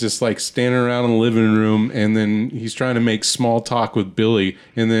 and he's just like standing around in the living room, and then he's trying to make small talk with Billy,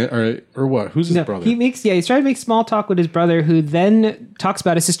 and then or what? Who's his brother? He's trying to make small talk with his brother, who then talks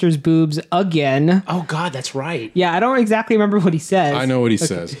about his sister's boobs again. Oh God, that's right. Yeah, I don't exactly remember what he says. I know what he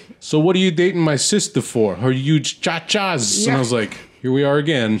says. So what are you dating my sister for? Her huge cha-chas. And I was like, here we are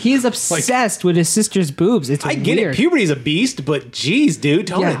again. He is obsessed with his sister's boobs. It's I get weird. it. Puberty's a beast, but geez, dude,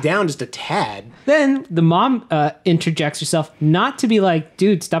 tone it down just a tad. Then the mom interjects herself, not to be like,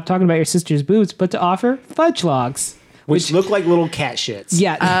 dude, stop talking about your sister's boobs, but to offer fudge logs. Which look like little cat shits.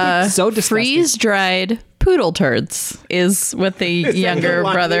 Yeah, so disgusting. Freeze-dried poodle turds is what the younger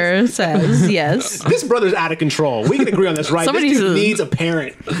brother says. Yes. This brother's out of control. We can agree on this, right? This dude needs a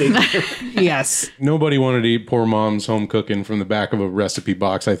parent. Yes. Nobody wanted to eat poor mom's home cooking from the back of a recipe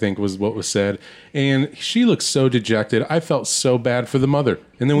box, I think was what was said. And she looks so dejected. I felt so bad for the mother.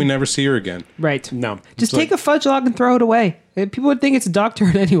 And then we never see her again. Right. No. Just take a fudge log and throw it away. People would think it's a dog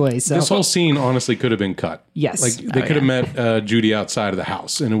turd anyway. So This whole scene honestly could have been cut. Yes. Like they could have met Judy outside of the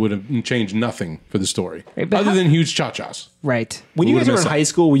house, and it would have changed nothing for the story. Other than huge cha-chas. Right. When you guys were in high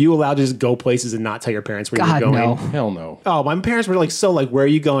school, were you allowed to just go places and not tell your parents where you were going? No. Hell no. Oh, my parents were like, so like, where are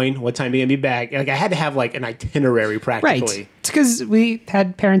you going? What time are you gonna be back? Like I had to have like an itinerary practically. Right. It's because we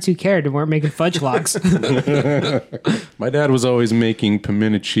had parents who cared and weren't making fudge logs. My dad was always making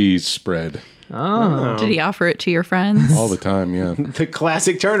pimento cheese spread. Oh. Did he offer it to your friends? All the time, yeah. The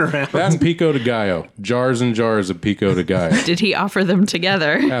classic turnaround. That and pico de gallo. Jars and jars of pico de gallo. Did he offer them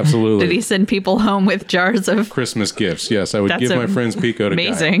together? Absolutely. Did he send people home with jars of Christmas gifts? Yes, I would give my friends pico de gallo.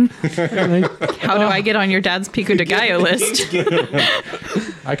 amazing. How do I get on your dad's pico de gallo list?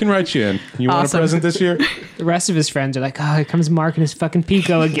 I can write you in. You want a Awesome. present this year? The rest of his friends are like, oh, here comes Mark and his fucking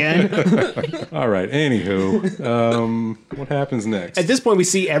Pico again. All right. Anywho, what happens next? At this point, we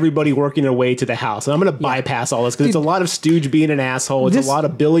see everybody working their way to the house. And I'm going to bypass all this because it's a lot of Stooge being an asshole. It's a lot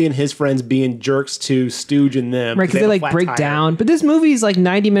of Billy and his friends being jerks to Stooge and them. Right, because they like break down. But this movie is like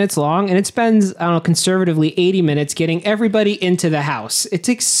 90 minutes long and it spends, I don't know, conservatively 80 minutes getting everybody into the house. It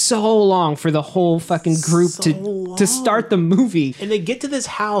takes so long for the whole fucking group to start the movie. And they get to this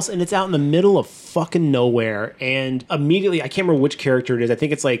house and it's out in the middle of fucking nowhere. And immediately, I can't remember which character it is. I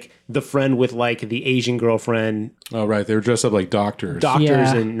think it's like the friend with like the Asian girlfriend. Oh, right. They were dressed up like doctors.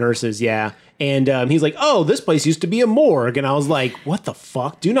 And nurses, yeah. And he's like, oh, this place used to be a morgue. And I was like, what the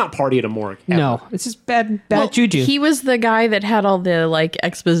fuck? Do not party at a morgue. Ever. No, it's just bad juju. He was the guy that had all the like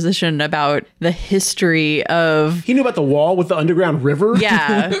exposition about the history of... He knew about the wall with the underground river.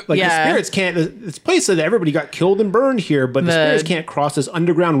 Yeah. The spirits can't... This place said that everybody got killed and burned here, but the spirits can't cross this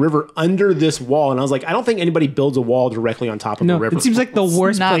underground river under this wall. And I was like, I don't think anybody builds a wall directly on top of a river. It seems like the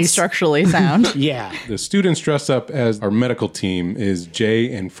worst not place. Structurally sound. Yeah. The students dressed up as our medical team is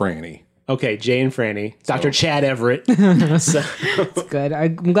Jay and Franny. Okay, Jay and Franny. Dr. Chad Everett. That's good.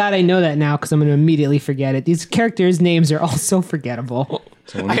 I'm glad I know that now because I'm going to immediately forget it. These characters' names are all so forgettable.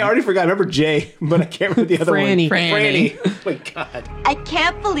 I already forgot. I remember Jay, but I can't remember the other Franny. one. Franny. Oh my God. I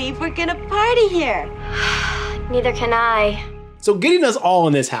can't believe we're gonna party here. Neither can I. So getting us all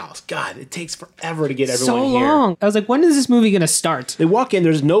in this house, God, it takes forever to get everyone So here. long. I was like, when is this movie going to start? They walk in,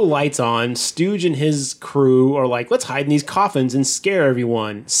 there's no lights on. Stooge and his crew are like, let's hide in these coffins and scare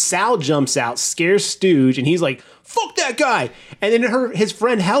everyone. Sal jumps out, scares Stooge, and he's like, fuck that guy. And then his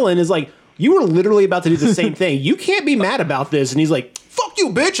friend Helen is like, you were literally about to do the same thing. You can't be mad about this. And he's like, fuck you,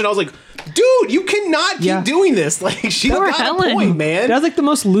 bitch. And I was like, dude, you cannot keep doing this. Like, she's got a point, man. That was like the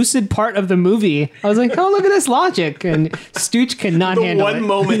most lucid part of the movie. I was like, oh, look at this logic. And Stooge cannot handle it. The one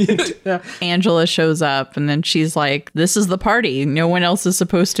moment. Angela shows up and then she's like, this is the party. No one else is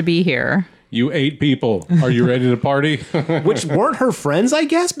supposed to be here. You 8 people. Are you ready to party? Which weren't her friends, I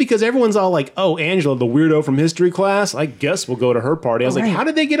guess, because everyone's all like, oh, Angela, the weirdo from history class, I guess we'll go to her party. I was like, how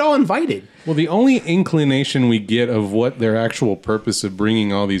did they get all invited? Well, the only inclination we get of what their actual purpose of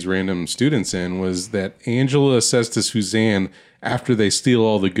bringing all these random students in was that Angela says to Suzanne after they steal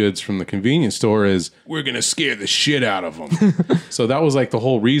all the goods from the convenience store is, we're going to scare the shit out of them. So that was like the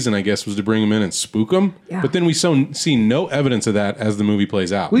whole reason, I guess, was to bring them in and spook them. Yeah. But then we see no evidence of that as the movie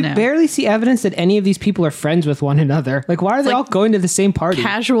plays out. We barely see evidence that any of these people are friends with one another. Like, why are they all going to the same party?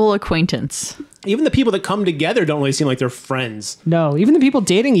 Casual acquaintance. Even the people that come together don't really seem like they're friends. No, even the people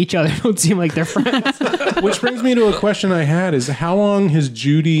dating each other don't seem like they're friends. Which brings me to a question I had is how long has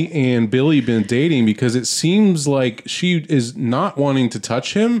Judy and Billy been dating? Because it seems like she is not wanting to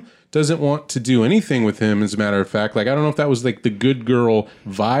touch him, doesn't want to do anything with him, as a matter of fact. Like, I don't know if that was like the good girl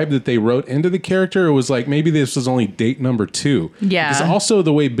vibe that they wrote into the character, or was like maybe this was only date number 2. Yeah. Because also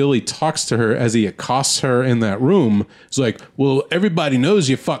the way Billy talks to her as he accosts her in that room is like, well, everybody knows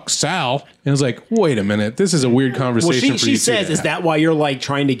you fuck Sal. And it's like, wait a minute, this is a weird conversation. She says, is that why you're like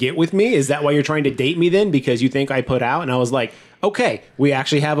trying to get with me? Is that why you're trying to date me then? Because you think I put out? And I was like, okay, we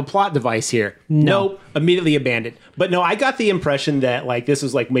actually have a plot device here. Nope, immediately abandoned. But no, I got the impression that like this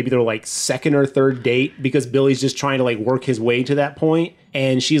was like maybe their like second or third date because Billy's just trying to like work his way to that point.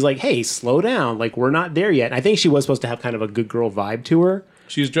 And she's like, hey, slow down. Like, we're not there yet. And I think she was supposed to have kind of a good girl vibe to her.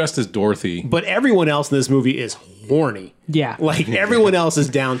 She's dressed as Dorothy. But everyone else in this movie is horny. Yeah. Like, everyone else is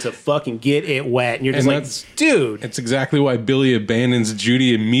down to fucking get it wet. And you're just like, dude. It's exactly why Billy abandons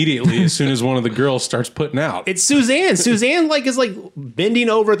Judy immediately as soon as one of the girls starts putting out. It's Suzanne. Suzanne, like, is, like, bending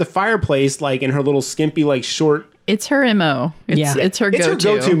over at the fireplace, like, in her little skimpy, like, short... It's her MO. It's her go-to. It's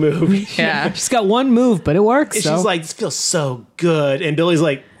her go-to move. Yeah. She's got one move, but it works. And she's like, this feels so good. And Billy's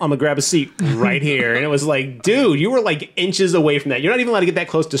like, I'm going to grab a seat right here. And it was like, dude, you were like inches away from that. You're not even allowed to get that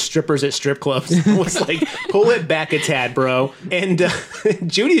close to strippers at strip clubs. It was like, pull it back a tad, bro. And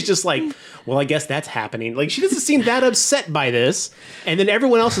Judy's just like, well, I guess that's happening. Like, she doesn't seem that upset by this. And then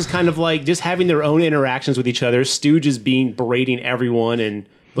everyone else is kind of like just having their own interactions with each other. Stooge is berating everyone and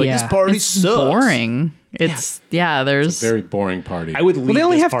like, this party sucks. Boring. It's there's a very boring party. I would leave. Well, they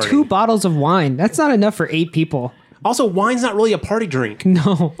only this have party. 2 bottles of wine. That's not enough for 8 people. Also, wine's not really a party drink.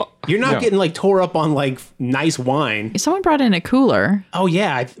 No. You're not getting like tore up on like nice wine. Someone brought in a cooler. Oh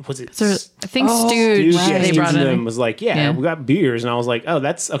yeah, was it? So I think Stooge. They brought in. Was like, we got beers, and I was like, oh,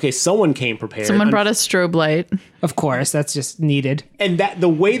 that's okay. Someone came prepared. Someone brought a strobe light. Of course, that's just needed. And that the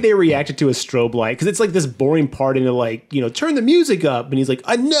way they reacted to a strobe light, because it's like this boring part, and they're like, turn the music up, and he's like,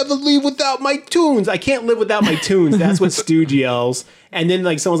 I never leave without my tunes. I can't live without my tunes. That's what Stooge yells. And then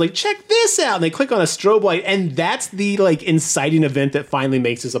like someone's like, check this out, and they click on a strobe light, and that's the like inciting event that finally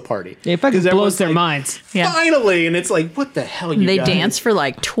makes this a party. It fucking blows their minds. Finally, and it's like, what the hell? They dance for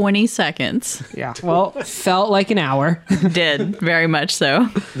like 20 seconds. Yeah, well, felt like an hour. Did very much so.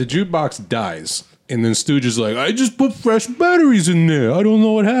 The jukebox dies. And then Stooge is like, I just put fresh batteries in there. I don't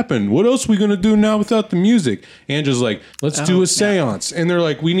know what happened. What else are we going to do now without the music? Angela's like, let's do a seance. And they're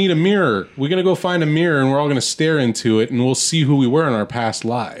like, we need a mirror. We're going to go find a mirror, and we're all going to stare into it, and we'll see who we were in our past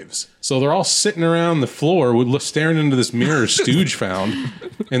lives. So they're all sitting around the floor staring into this mirror Stooge found,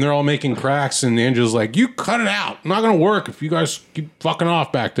 and they're all making cracks, and Angela's like, you cut it out. Not going to work if you guys keep fucking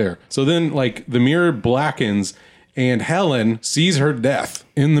off back there. So then like the mirror blackens, and Helen sees her death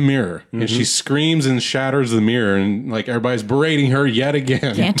in the mirror, and she screams and shatters the mirror, and like everybody's berating her yet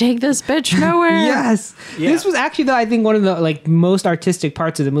again. Can't take this bitch nowhere. Yes. Yeah. This was actually, though, I think one of the like most artistic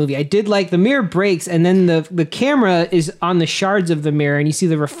parts of the movie. I did like the mirror breaks, and then the camera is on the shards of the mirror, and you see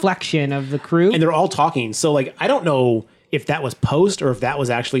the reflection of the crew. And they're all talking. So like, I don't know if that was post or if that was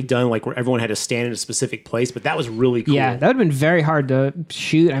actually done like where everyone had to stand in a specific place, but that was really cool. Yeah, that would have been very hard to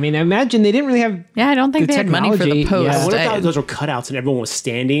shoot. I mean, I imagine they didn't really have I don't think they had money for the post. Yeah. I would have thought those were cutouts and everyone was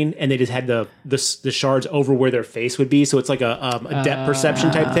standing, and they just had the shards over where their face would be. So it's like a depth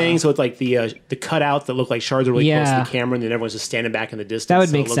perception type thing. So it's like the cutouts that look like shards are really close to the camera, and then everyone's just standing back in the distance. That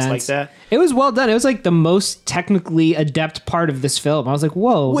would make sense. Like that. It was well done. It was like the most technically adept part of this film. I was like,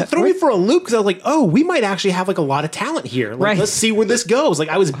 whoa. Well, throw me for a loop, because I was like, oh, we might actually have like a lot of talent here. Like, let's see where this goes. Like,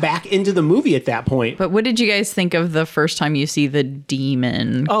 I was back into the movie at that point. But what did you guys think of the first time you see the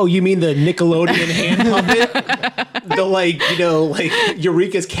demon? Oh, you mean the Nickelodeon hand puppet? The like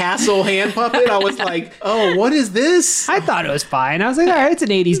Eureka's Castle hand puppet? I was like, oh, what is this? I thought it was fine. I was like, all right, it's an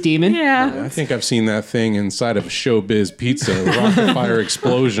 80s demon. Yeah. I think I've seen that thing inside of Showbiz Pizza, Rocket Fire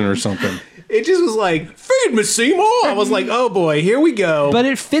Explosion or something. It just was like, feed me, Seymour. I was like, oh boy, here we go. But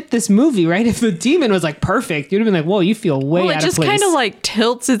it fit this movie, right? If the demon was like perfect, you'd have been like, whoa, you feel way out of place. It just kind of like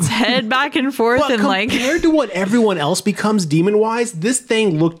tilts its head back and forth. But and compared to what everyone else becomes demon-wise, this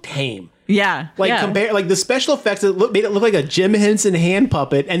thing looked tame. Yeah. Compare the special effects made it look like a Jim Henson hand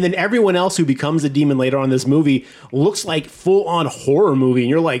puppet, and then everyone else who becomes a demon later on in this movie looks like full-on horror movie, and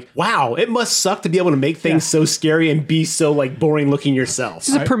you're like, wow, it must suck to be able to make things so scary and be so like boring looking yourself. This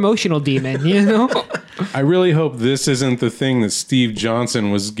is a promotional demon, you know? I really hope this isn't the thing that Steve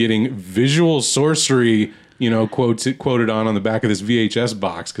Johnson was getting visual sorcery, quoted on the back of this VHS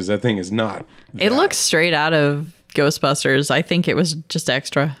box, because that thing is not. It looks straight out of Ghostbusters. I think it was just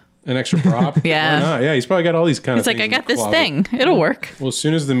extra. An extra prop? Yeah. Why not? Yeah, he's probably got all these kind of things. He's like, I got this thing. It'll work. Well, as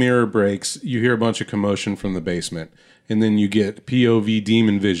soon as the mirror breaks, you hear a bunch of commotion from the basement. And then you get POV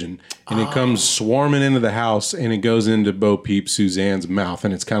demon vision. And it comes swarming into the house, and it goes into Bo Peep Suzanne's mouth.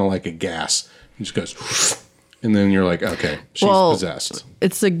 And it's kind of like a gas. It just goes... And then you're like, okay, she's possessed.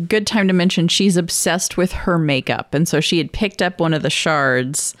 It's a good time to mention she's obsessed with her makeup. And so she had picked up one of the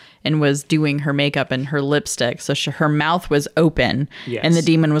shards and was doing her makeup and her lipstick. So her mouth was open. Yes. And the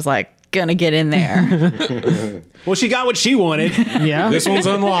demon was like, gonna get in there. Well, she got what she wanted. Yeah. This one's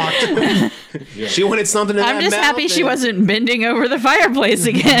unlocked. She wanted something in that I'm just mouth, happy she wasn't bending over the fireplace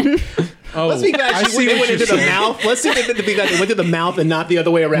again. Oh, let's be glad she went into the mouth. Let's see if they went to the mouth and not the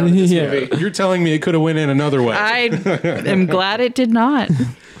other way around in this movie. You're telling me it could have went in another way. I am glad it did not.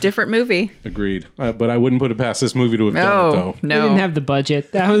 Different movie. Agreed. But I wouldn't put it past this movie to have done it, though. No. They didn't have the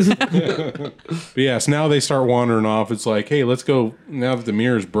budget. That was... But yes, now they start wandering off. It's like, hey, let's go. Now that the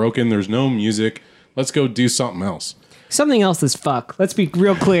mirror's broken, there's no music. Let's go do something else. Something else is fuck. Let's be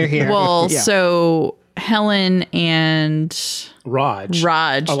real clear here. Well, so Helen and Raj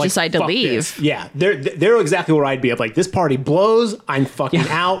decide to leave. This. Yeah, they're exactly where I'd be. I'm like, this party blows. I'm fucking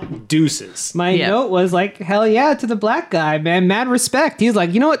out. Deuces. My note was like, hell yeah to the black guy, man. Mad respect. He's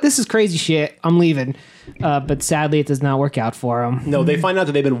like, you know what? This is crazy shit. I'm leaving. But sadly, it does not work out for him. No, they find out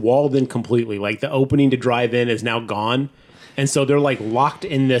that they've been walled in completely. Like, the opening to drive in is now gone. And so they're like locked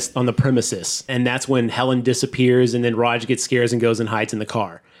in this on the premises. And that's when Helen disappears, and then Raj gets scared and goes and hides in the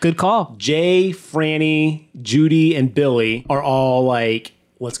car. Good call. Jay, Franny, Judy, and Billy are all like,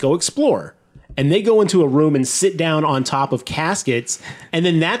 let's go explore. And they go into a room and sit down on top of caskets. And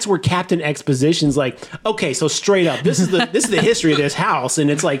then that's where Captain Exposition's like, okay, so straight up, this is the history of this house.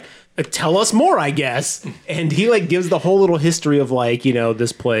 And it's like, tell us more, I guess. And he like gives the whole little history of like,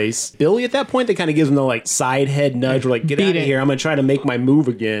 this place. Billy at that point, they kind of gives him the like side head nudge. We're like, get out of here. I'm going to try to make my move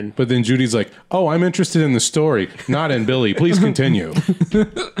again. But then Judy's like, oh, I'm interested in the story, not in Billy. Please continue.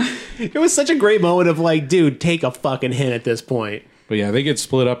 It was such a great moment of like, dude, take a fucking hint at this point. But yeah, they get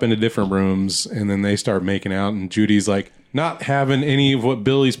split up into different rooms, and then they start making out, and Judy's like not having any of what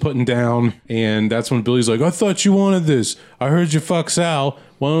Billy's putting down, and that's when Billy's like, I thought you wanted this. I heard you fuck Sal.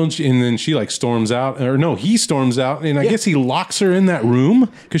 Why don't you? And then she like storms out, or no, he storms out, and I guess he locks her in that room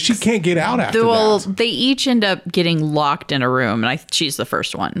because she can't get out after that. They each end up getting locked in a room, and she's the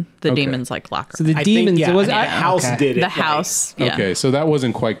first one. The demons like lock her. So the demons, the house did it. The house. Yeah. Okay, so that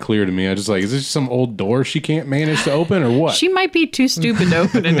wasn't quite clear to me. I just like, is this some old door she can't manage to open, or what? She might be too stupid to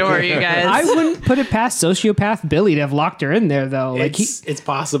open a door, you guys. I wouldn't put it past sociopath Billy to have locked her in there, though. Like it's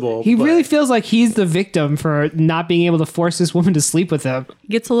possible. He really feels like he's the victim for not being able to force this woman to sleep with him.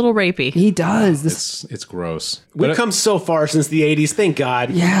 Gets a little rapey. He does. It's gross. We've come so far since the 80s. Thank God.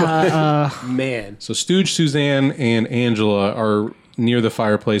 Yeah. Man. So Stooge, Suzanne, and Angela are near the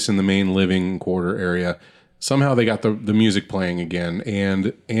fireplace in the main living quarter area. Somehow they got the music playing again,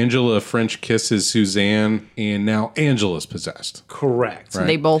 and Angela French kisses Suzanne, and now Angela's possessed. Correct. Right.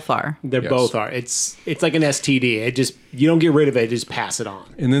 They both are. They both are. It's like an STD. It just, you don't get rid of it, just pass it on.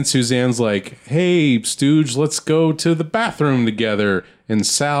 And then Suzanne's like, hey, Stooge, let's go to the bathroom together. And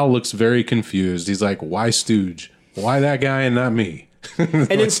Sal looks very confused. He's like, why Stooge? Why that guy and not me? And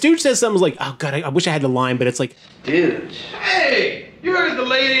then Stooge says something like, oh, God, I wish I had the line, but it's like, Dude. Hey, you heard the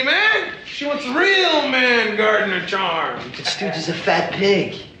lady, man. She wants real man gardener charm. Stooge is a fat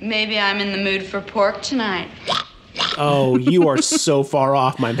pig. Maybe I'm in the mood for pork tonight. oh, you are so far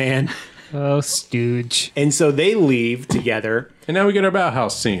off, my man. Oh, Stooge. And so they leave together. And now we get our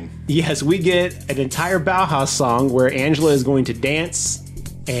Bauhaus scene. Yes, we get an entire Bauhaus song where Angela is going to dance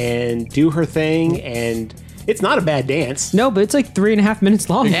and do her thing, and it's not a bad dance. No, but it's like 3.5 minutes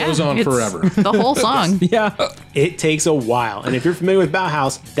long. It goes on forever. The whole song. Yeah. It takes a while. And if you're familiar with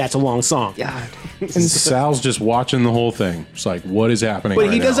Bauhaus, that's a long song. God. And Sal's just watching the whole thing. It's like, what is happening But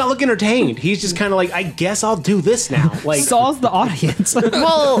right he does now? not look entertained. He's just kind of like, I guess I'll do this now. Like, Saul's the audience.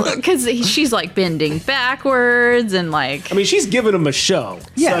 Well, because she's like bending backwards and like. I mean, she's giving him a show.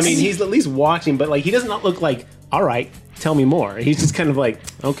 Yes. So, I mean, he's at least watching, but like, he does not look like, all right, tell me more. He's just kind of like,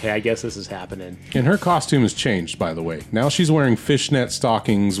 okay, I guess this is happening. And her costume has changed, by the way. Now she's wearing fishnet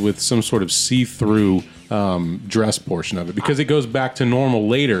stockings with some sort of see-through dress portion of it because it goes back to normal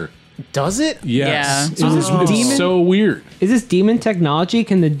later. Does it? Yes. Yeah. It's so weird. Is this demon technology?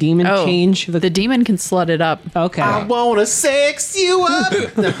 Can the demon change? The demon can slut it up. Okay. I want to sex you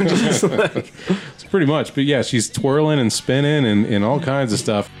up. No, just like, It's pretty much. But yeah, she's twirling and spinning and all kinds of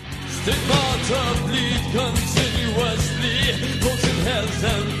stuff.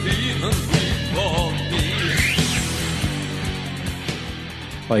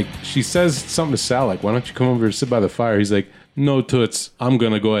 Like, she says something to Sal, like, why don't you come over and sit by the fire? He's like, no, toots, I'm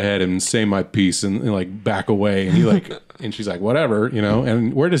going to go ahead and say my piece and like back away. And he like, and she's like, whatever, you know.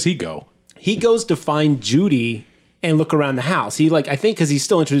 And where does he go? he goes to find Judy and look around the house. He like, I think because he's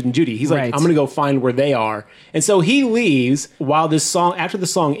still interested in Judy, he's like, Right. I'm gonna go find where they are. And so he leaves while this song, after the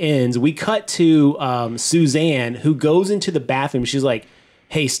song ends, we cut to Suzanne, who goes into the bathroom. She's like,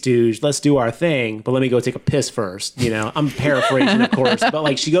 hey, Stooge, let's do our thing, but let me go take a piss first. You know, I'm paraphrasing, of course, but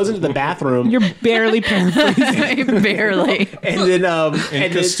like she goes into the bathroom. You're barely paraphrasing. Barely. And then,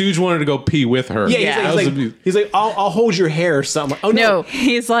 And because Stooge wanted to go pee with her. yeah, he's like, I'll hold your hair or something. Oh No,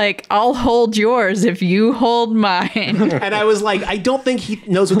 he's like, I'll hold yours if you hold mine. And I was like, I don't think he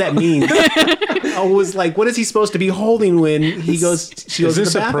knows what that means. I was like, what is he supposed to be holding when he goes? She goes Is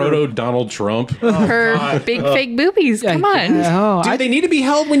this to the a bathroom? proto Donald Trump? Her big fake boobies. Come on. Oh, Do they need to be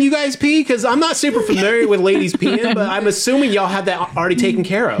held when you guys pee? Because I'm not super familiar with ladies peeing, but I'm assuming y'all have that already taken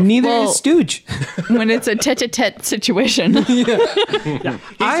care of. neither Well- is Stooge. When it's a tete-a-tete situation.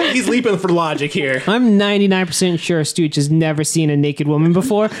 He's leaping for logic here. I'm 99% sure Stooge has never seen a naked woman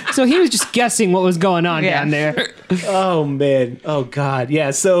before, so he was just guessing what was going on Yeah. down there. Oh man. Oh god.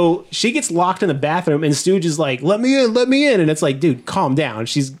 Yeah. So she gets locked in the bathroom, and Stooge is like, "Let me in, let me in," and it's like, dude, calm down.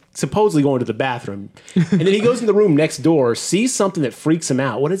 She's supposedly going to the bathroom, and then he goes in the room next door, sees something that freaks him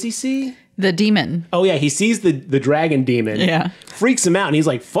out. What does he see? The demon. Oh yeah, he sees the dragon demon. Yeah. Freaks him out, and he's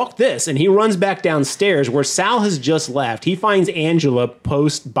like, fuck this. And he runs back downstairs where Sal has just left. He finds Angela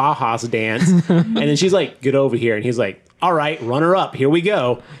post Bauhaus dance, and then she's like, get over here. And he's like, all right, run her up. Here we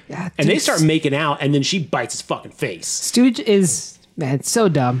go. Yeah, and they dude, start making out, and then she bites his fucking face. Stooge is, man, so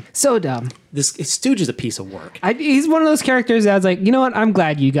dumb. So dumb. This Stooge is a piece of work. He's one of those characters that I was like, you know what? I'm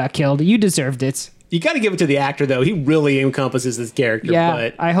glad you got killed. You deserved it. You got to give it to the actor, though. He really encompasses this character, Yeah,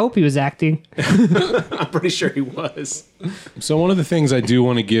 but I hope he was acting. I'm pretty sure he was. So one of the things I do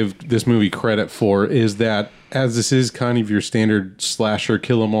want to give this movie credit for is that as this is kind of your standard slasher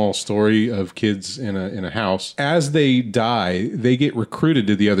kill 'em all story of kids in a house, as they die, they get recruited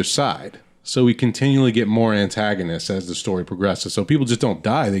to the other side. So we continually get more antagonists as the story progresses. So people just don't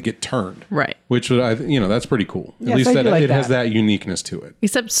die; they get turned. Right. Which that's pretty cool. At Yes, least I that do like it has that. that uniqueness to it.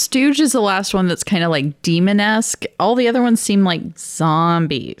 Except Stooge is the last one that's kind of like demon-esque. All the other ones seem like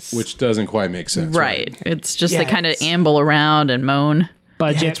zombies. Which doesn't quite make sense. Right. It's just Yeah, they kind of it's- amble around and moan.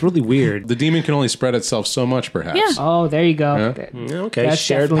 Budget. Yeah, it's really weird. The demon can only spread itself so much, perhaps. Yeah. Oh, there you go. Okay, That's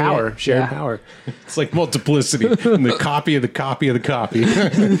shared definitely power. it. Shared Yeah. power. It's like multiplicity. And the copy of the copy of the copy.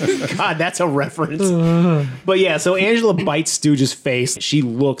 God, that's a reference. But yeah, so Angela bites Stooge's face. She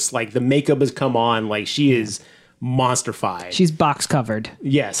looks like the makeup has come on, like she is monsterfied. She's box covered.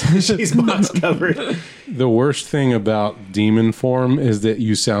 Yes, she's box covered. The worst thing about demon form is that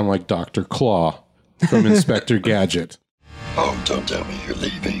you sound like Dr. Claw from Inspector Gadget. Oh, don't tell me you're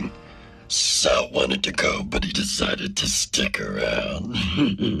leaving. Sal wanted to go, but he decided to stick around.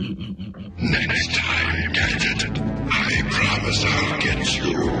 Next time, Gadget. I promise I'll get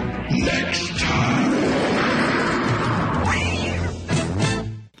you. Next time.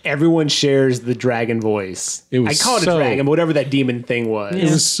 Everyone shares the dragon voice. It was I call it so- a dragon, but whatever that demon thing was. It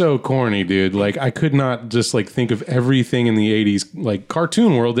was so corny, dude. Like, I could not just, like, think of everything in the 80s, like,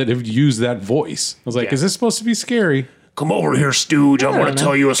 cartoon world that have used that voice. I was like, Yeah. is this supposed to be scary? Come over here, Stooge. I want to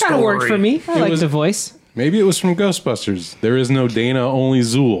tell you a Kind of worked for me. I like was- the voice. Maybe it was from Ghostbusters. There is no Dana, only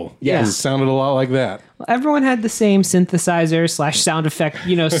Zool. Yes. It sounded a lot like that. Everyone had the same synthesizer / sound effect,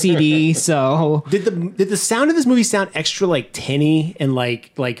 CD. So Did the sound of this movie sound extra like tinny and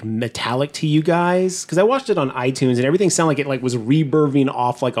like metallic to you guys? Because I watched it on iTunes and everything sounded like it like was reverbing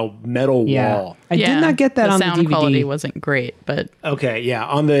off like a metal wall. I did not get that on sound the DVD. quality wasn't great, but Okay, yeah.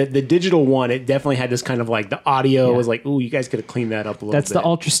 On the digital one, it definitely had this kind of like the audio was like, ooh, you guys could have cleaned that up a little That's bit. the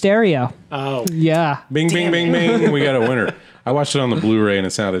ultra stereo. Oh, Yeah. Bing, bing, bing, bing. We got a winner. I watched it on the Blu-ray and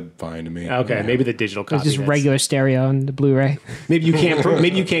it sounded fine to me. okay. Maybe the digital copy. It's just that's- regular stereo on the Blu-ray. Maybe you can't.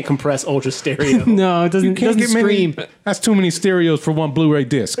 Maybe you can't compress ultra stereo. No, it doesn't, Can't doesn't get many. scream. That's too many stereos for one Blu-ray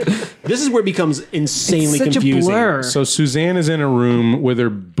disc. This is where it becomes insanely It's such confusing. a blur. So Suzanne is in a room with her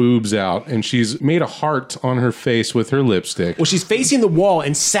boobs out, and she's made a heart on her face with her lipstick. Well, she's facing the wall,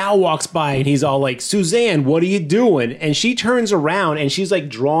 and Sal walks by, and he's all like, "Suzanne, what are you doing?" And she turns around, and she's like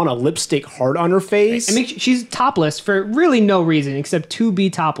drawing a lipstick heart on her face. I mean, she's topless for really no reason except to be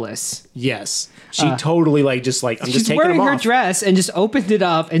topless. yes, she totally like just like I'm just She's taking wearing them her off. dress and just opened it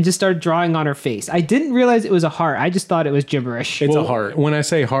up and just started drawing on her face. I didn't realize it was a heart. I just thought it was gibberish. It's Well, a heart. When I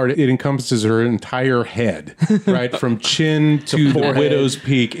say heart, it encompasses her entire head, right? From chin to the forehead. widow's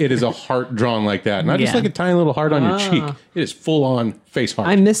peak. It is a heart drawn like that. Not just Yeah. like a tiny little heart on your cheek. It is full on face heart.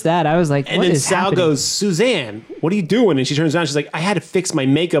 I missed that. I was like, And what then is Sal happening? goes, "Suzanne, what are you doing?" And she turns around. She's like, "I had to fix my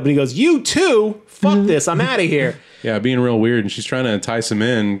makeup." And he goes, "You too? Fuck this! I'm out of here." Yeah, being real weird. And she's trying to entice him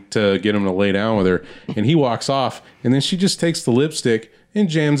in to get him to lay down with her. And he walks off. And then she just takes the lipstick and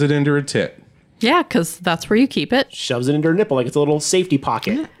jams it into her tit. yeah, because that's where you keep it. Shoves it into her nipple like it's a little safety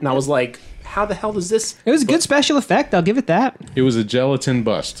pocket. And I was like, "How the hell does this?" It was a good special effect. I'll give it that. It was a gelatin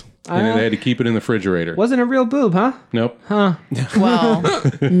bust. And they had to keep it in the refrigerator. Wasn't a real boob, huh? Nope. Well,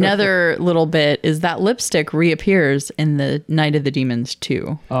 another little bit is that lipstick reappears in the Night of the Demons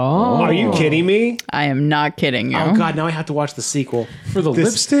 2. Are you kidding me? I am not kidding you. Oh God! Now I have to watch the sequel For the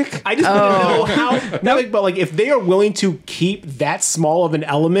lipstick? I just want to know how. But like, if they are willing to keep that small of an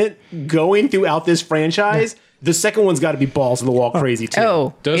element going throughout this franchise, the second one's got to be balls in the wall crazy too.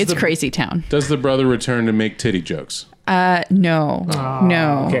 Oh, Does it's the- Crazy Town. Does the brother return to make titty jokes? No.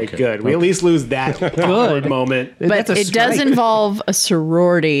 No. Okay, good. We at least lose that awkward moment. But That's a it does strike. involve a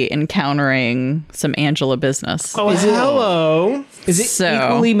sorority encountering some Angela business. Oh, hello, Is it So-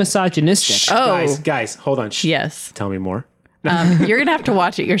 equally misogynistic? Oh, guys, hold on. Shh. yes. Tell me more. You're going to have to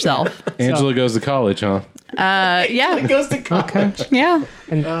watch it yourself. Angela goes to college, huh? Yeah. It goes to college. Yeah.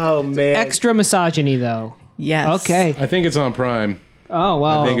 Oh man. Extra misogyny, though. Yes. Okay. I think it's on Prime. Oh,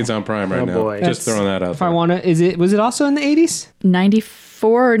 well. I think it's on Prime right now. boy. Just throwing that out If I there. want to, was it also in the 80s?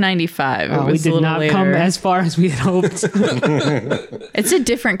 94 or 95. Oh, it we was a did little not later. come as far as we had hoped. It's a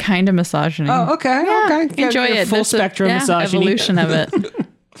different kind of misogyny. Oh, okay. Yeah, Okay. enjoy Yeah, it. full There's a- spectrum misogyny. evolution of it.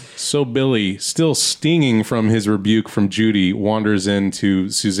 So Billy, still stinging from his rebuke from Judy, wanders into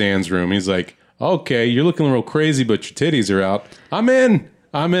Suzanne's room. He's like, okay, you're looking real crazy, but your titties are out. I'm in.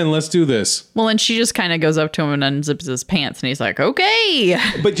 Let's do this. Well, and she just kind of goes up to him and unzips his pants, and he's like, okay.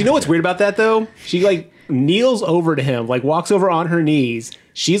 But you know what's weird about that though? She like kneels over to him, like walks over on her knees.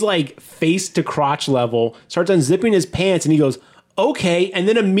 She's like face to crotch level, starts unzipping his pants, and he goes, okay, and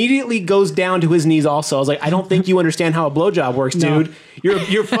then immediately goes down to his knees also. I was like, I don't think you understand how a blowjob works, dude.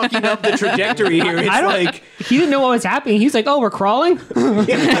 You're fucking up the trajectory here. It's like he didn't know what was happening. He was like, oh, we're crawling?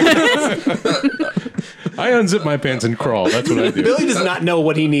 I unzip my pants and crawl. That's what I do. Billy does not know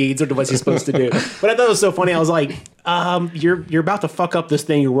what he needs or what he's supposed to do. But I thought it was so funny. I was like, you're about to fuck up this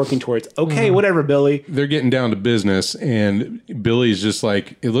thing you're working towards. Okay, whatever, Billy. They're getting down to business, and Billy's just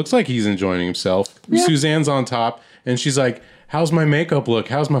like, it looks like he's enjoying himself. Yeah. Suzanne's on top, and she's like, how's my makeup look?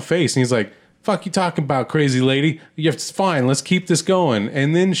 How's my face? And he's like, fuck you talking about, crazy lady? It's fine. Let's keep this going.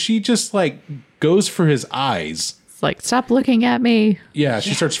 And then she just like goes for his eyes. Like, stop looking at me. Yeah,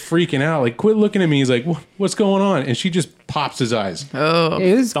 she starts freaking out. Like, quit looking at me. He's like, what's going on? And she just pops his eyes. Oh,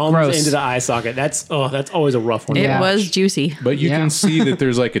 it was thumbs gross. Into the eye socket. That's always a rough one. It was juicy. But you can see that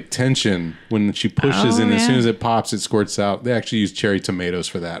there's like a tension when she pushes, and as soon as it pops, it squirts out. They actually use cherry tomatoes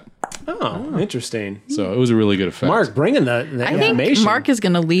for that. Oh, interesting. So it was a really good effect. Mark, bringing the I information. think Mark is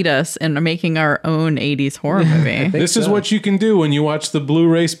going to lead us in making our own 80s horror movie. This is what you can do when you watch the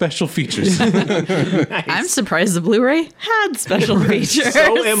Blu-ray special features. Nice. I'm surprised the Blu-ray had special features.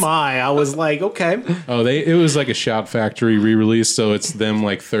 So am I. I was like, okay. Oh, it was like a Shout Factory re-release, so it's them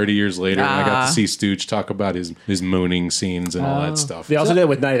like 30 years later, and I got to see Stooge talk about his mooning scenes and all that stuff. They also did it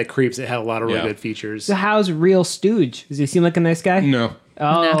with Night of the Creeps. It had a lot of really good features. So how's real Stooge? Does he seem like a nice guy? No.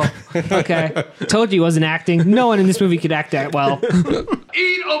 Oh, okay. Told you he wasn't acting. No one in this movie could act that well.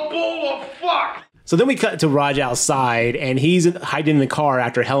 Eat a bowl of fuck! So then we cut to Raj outside, and he's hiding in the car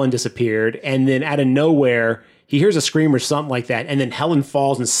after Helen disappeared, and then out of nowhere, he hears a scream or something like that, and then Helen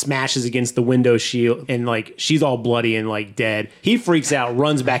falls and smashes against the window shield, and like she's all bloody and like dead. He freaks out,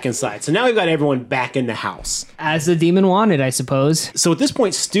 runs back inside. So now we've got everyone back in the house. As the demon wanted, I suppose. So at this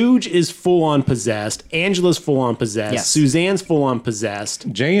point, Stooge is full on possessed. Angela's full on possessed. Yes. Suzanne's full on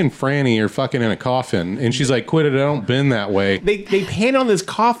possessed. Jay and Franny are fucking in a coffin, and she's like, quit it, I don't bend that way. They pan on this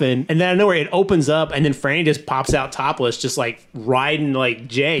coffin, and then out of nowhere it opens up, and then Franny just pops out topless, just like riding like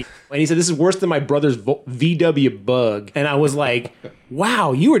Jay. And he said, this is worse than my brother's VW Bug. And I was like,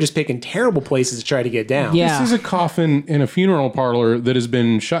 wow, you were just picking terrible places to try to get down. Yeah. This is a coffin in a funeral parlor that has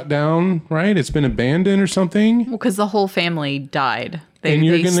been shut down, right? It's been abandoned or something. Well, because the whole family died.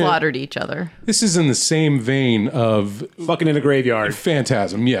 They slaughtered each other. This is in the same vein of fucking in a graveyard.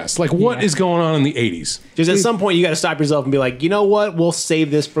 Phantasm, yes. Like, what is going on in the 80s? Just at some point, you got to stop yourself and be like, you know what? We'll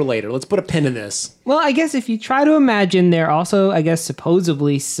save this for later. Let's put a pin in this. Well, I guess if you try to imagine, they're also, I guess,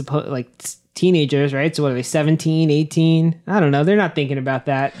 supposedly teenagers, right? So what are they, 17, 18? I don't know. They're not thinking about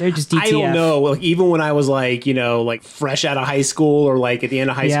that. They're just DTF. I don't know. Like, even when I was like, like fresh out of high school or like at the end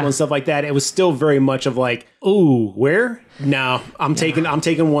of high school and stuff like that, it was still very much of like, ooh, where? No, I'm taking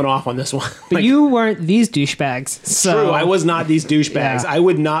one off on this one. But like, you weren't these douchebags. So. True, I was not these douchebags. I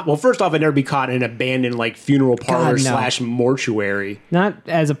would not. Well, first off, I'd never be caught in an abandoned like funeral parlor / mortuary. Not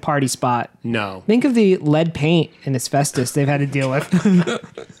as a party spot. No. Think of the lead paint and asbestos they've had to deal with.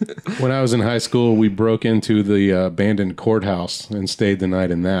 When I was in high school, we broke into the abandoned courthouse and stayed the night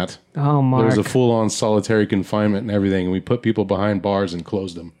in that. Oh, Mark. There was a full-on solitary confinement and everything, and we put people behind bars and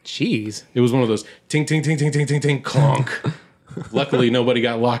closed them. Jeez. It was one of those ting, ting, ting, ting, ting, ting, ting, clonk. Luckily, nobody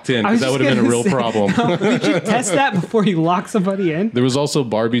got locked in, because that would have been a real problem. Did you test that before you lock somebody in? There was also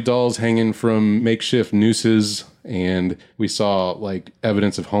Barbie dolls hanging from makeshift nooses, and we saw like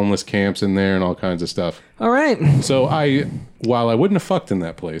evidence of homeless camps in there and all kinds of stuff. All right. So while I wouldn't have fucked in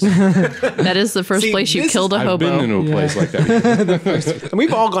that place. That is the first place you killed a hobo. I've been in a place like that. And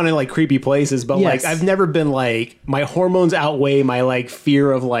we've all gone in like creepy places, but like I've never been like, my hormones outweigh my like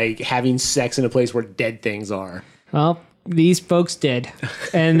fear of like having sex in a place where dead things are. Well, these folks did.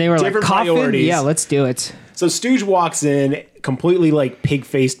 And they were like, coffin? Priorities. Yeah, let's do it. So Stooge walks in completely like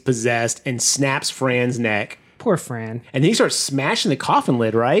pig-faced possessed and snaps Fran's neck. Poor Fran. And then he starts smashing the coffin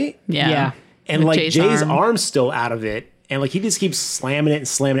lid, right? Yeah. And With like Jay's arm's still out of it. And like he just keeps slamming it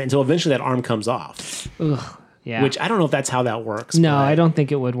until eventually that arm comes off. Ugh. Yeah. Which I don't know if that's how that works. No, I don't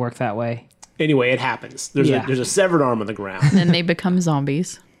think it would work that way. Anyway, it happens. There's a severed arm on the ground. And then they become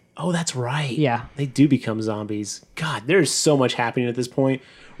zombies. Oh, that's right. Yeah. They do become zombies. God, there's so much happening at this point.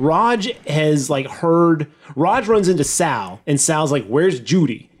 Raj has like Raj runs into Sal, and Sal's like, where's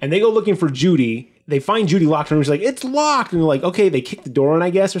Judy? And they go looking for Judy. They find Judy locked in her room. She's like, it's locked. And they're like, okay, they kicked the door in, I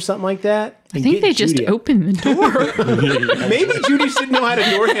guess, or something like that. I think they just opened the door. Maybe Judy didn't know how the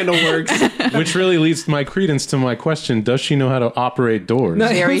door handle works. Which really leads to my credence to my question, does she know how to operate doors? No,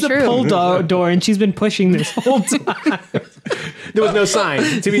 it was a pull door, and she's been pushing this whole time. There was no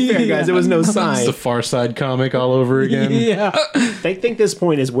sign. To be fair, guys, there was no sign. It's the Far Side comic all over again. Yeah. I think this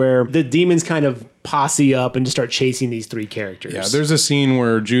point is where the demons kind of posse up and just start chasing these three characters. Yeah, there's a scene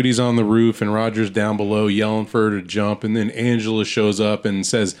where Judy's on the roof and Roger's down below yelling for her to jump, and then Angela shows up and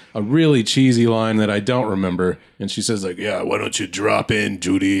says a really cheesy line that I don't remember, and she says like, "Yeah, why don't you drop in,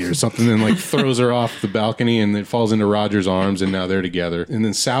 Judy," or something, and like throws her off the balcony, and it falls into Roger's arms, and now they're together. And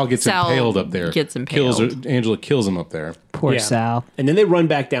then Sal gets impaled up there. Gets impaled. Kills her. Angela kills him up there. Poor Sal. And then they run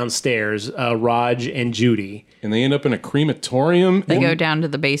back downstairs, Raj and Judy. And they end up in a crematorium. They go down to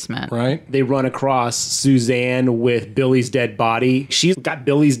the basement. Right. They run across Suzanne with Billy's dead body. She's got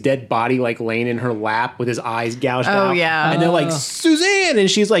Billy's dead body like laying in her lap with his eyes gouged out. Oh, yeah. And they're like, Suzanne!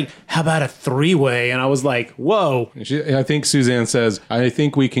 And she's like, how about a three-way? And I was like, whoa. I think Suzanne says, I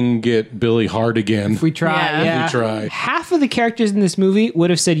think we can get Billy hard again. If we try, yeah. If we try. Half of the characters in this movie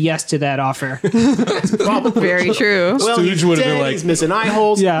would have said yes to that offer. Very true. Well, Stooge would have been like, he's missing eye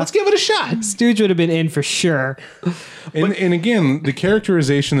holes. Yeah. Let's give it a shot. Stooge would have been in for sure. and again, the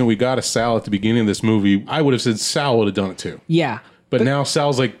characterization that we got of Sal at the beginning of this movie, I would have said Sal would have done it too. Yeah. But now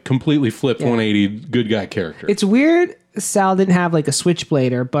Sal's like completely flipped 180 good guy character. It's weird Sal didn't have like a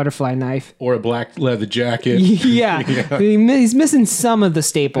switchblade or a butterfly knife. Or a black leather jacket. Yeah. He's missing some of the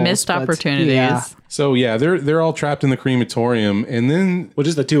staples. Missed opportunities. Yeah. So yeah, they're all trapped in the crematorium, and then Well,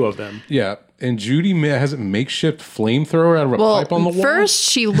 just the two of them. yeah, and Judy has a makeshift flamethrower out of a pipe on the wall. First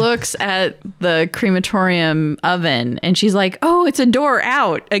she looks at the crematorium oven and she's like, "Oh, it's a door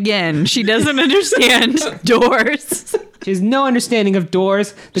out again." She doesn't understand doors. She has no understanding of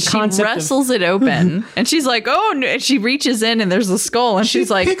doors. The concept wrestles it open and she's like, "Oh," no. And she reaches in and there's a skull and she's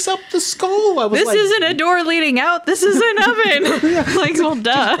like, picks up the skull. I was "This like, isn't a door leading out. This is an oven." Like, well,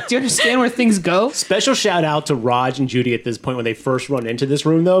 duh. Do you understand where things go? Special shout out to Raj and Judy at this point when they first run into this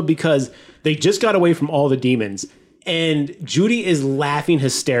room, though, because they just got away from all the demons. And Judy is laughing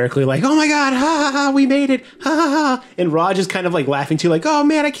hysterically, like, "Oh my God, ha ha ha, we made it, ha ha ha." And Raj is kind of like laughing too, like, "Oh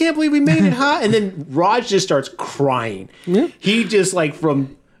man, I can't believe we made it, ha." And then Raj just starts crying. Yeah. He just like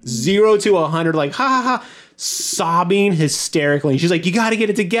from 0 to 100, like, ha ha ha, sobbing hysterically. And she's like, "You got to get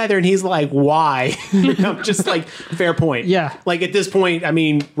it together." And he's like, "Why?" I'm just like, fair point. Yeah. Like at this point, I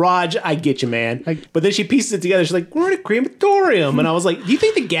mean, Raj, I get you, man. But then she pieces it together. She's like, "We're in a crematorium." And I was like, do you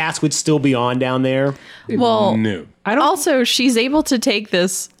think the gas would still be on down there? Well, No. also, she's able to take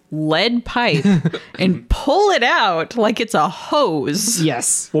this lead pipe and pull it out like it's a hose.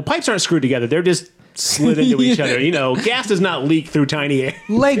 Yes. Well, pipes aren't screwed together. They're just slid into each other. You know, gas does not leak through tiny air.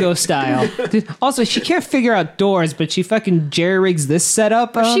 Lego style. Also, she can't figure out doors, but she fucking jerry rigs this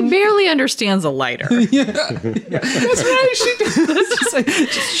setup. She barely understands a lighter. That's right. She just, like,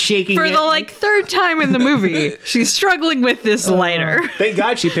 just shaking For it. the like third time in the movie, she's struggling with this lighter. Thank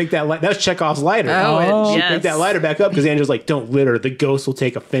God she picked that light. That was Chekhov's lighter. Oh, She yes. picked that lighter back up because Angela's like, "Don't litter. The ghost will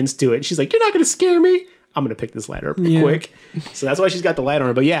take offense to it." And she's like, "You're not going to scare me. I'm going to pick this lighter up quick." So that's why she's got the light on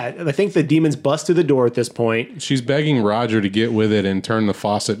her. But yeah, I think the demons bust through the door at this point. She's begging Roger to get with it and turn the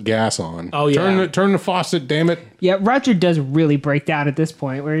faucet gas on. Oh, yeah. Turn the faucet, damn it. Yeah, Roger does really break down at this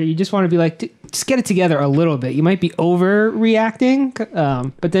point where you just want to be like, just get it together a little bit. You might be overreacting.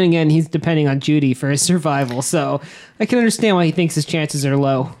 But then again, he's depending on Judy for his survival. So I can understand why he thinks his chances are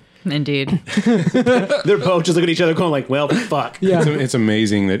low. Indeed. They're both just looking at each other going like, "Well, fuck." Yeah. It's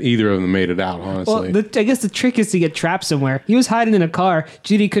amazing that either of them made it out, honestly. Well, I guess the trick is to get trapped somewhere. He was hiding in a car.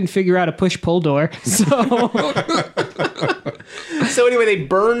 Judy couldn't figure out a push-pull door. So So anyway, they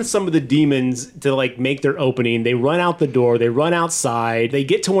burn some of the demons to like make their opening. They run out the door. They run outside. They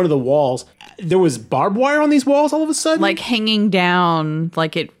get to one of the walls. There was barbed wire on these walls all of a sudden. Like hanging down,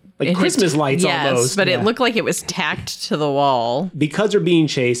 like it. Like Christmas lights almost. But Yeah. it looked like it was tacked to the wall. Because they're being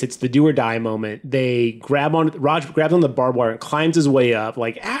chased, it's the do or die moment. They Raj grabs on the barbed wire and climbs his way up,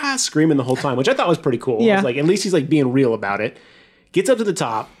 like, screaming the whole time, which I thought was pretty cool. Yeah. I was like, at least he's like being real about it. Gets up to the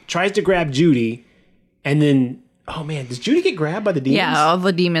top, tries to grab Judy, and then, oh man, does Judy get grabbed by the demons? Yeah, all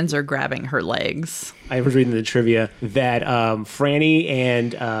the demons are grabbing her legs. I was reading the trivia that Franny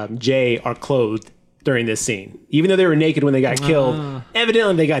and Jay are clothed during this scene. Even though they were naked when they got killed,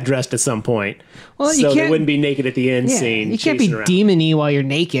 evidently they got dressed at some point. Well, you so they can't- wouldn't be naked at the end scene. you can't be chasing around. demon-y while you're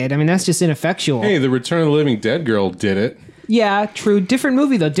naked. I mean, that's just ineffectual. Hey, the Return of the Living Dead girl did it. Yeah, true. Different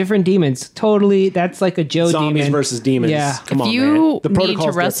movie, though. Different demons. Totally. That's like a Joe Zombies demon. versus demons. Yeah. Come If on, you man. The need protocol's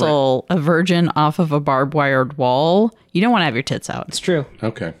to wrestle a virgin off of a barbed wired wall, you don't want to have your tits out. It's true.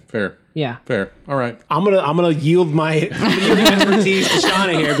 Okay, fair. Yeah. Fair. All right. I'm gonna yield my expertise to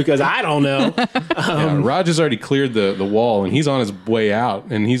Shauna here because I don't know. Raj has already cleared the wall and he's on his way out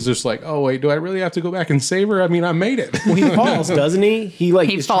and he's just like, oh wait, do I really have to go back and save her? I mean, I made it. Well, he falls, doesn't he? He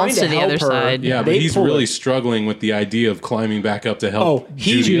is falls trying to the help other her. side. Yeah, but he's really struggling with the idea of climbing back up to help. Oh,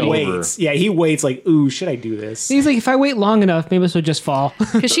 he Judy waits. over. Yeah, he waits. Like, ooh, should I do this? He's like, if I wait long enough, maybe this will just fall.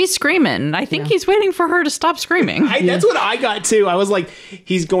 Because she's screaming. I think he's waiting for her to stop screaming. That's what I got too. I was like,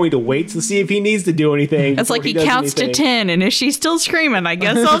 he's going to wait to see if he needs to do anything. It's like he counts to 10, and if she's still screaming, I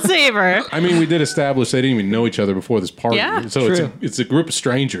guess I'll save her. I mean, we did establish they didn't even know each other before this party. Yeah, so it's a group of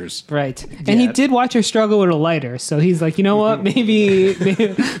strangers. Right. And he did watch her struggle with a lighter. So he's like, you know what? Maybe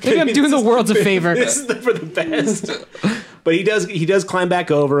I'm doing the world a favor. This is for the best. But he does climb back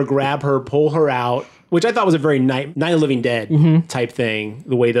over, grab her, pull her out, which I thought was a very Night of the Living Dead type thing,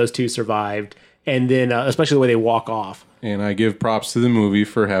 the way those two survived. And then especially the way they walk off. And I give props to the movie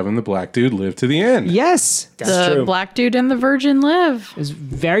for having the black dude live to the end. Yes. That's true. Black dude and the virgin live. Is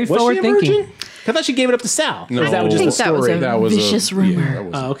very Was forward she a thinking. virgin? I thought she gave it up to Sal. No, Or is that was just I a think story? that was a vicious rumor. Yeah, that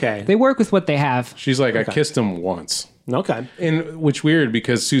was Okay. They work with what they have. She's like, I kissed him once. Okay. And which weird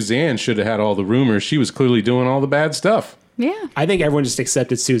because Suzanne should have had all the rumors. She was clearly doing all the bad stuff. Yeah. I think everyone just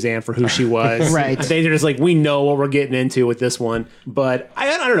accepted Suzanne for who she was. Right. They're just like, we know what we're getting into with this one. But I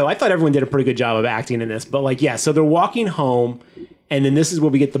don't know. I thought everyone did a pretty good job of acting in this. But like, yeah, so they're walking home. And then this is where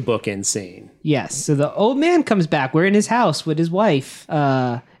we get the bookend scene. Yes. So the old man comes back. We're in his house with his wife.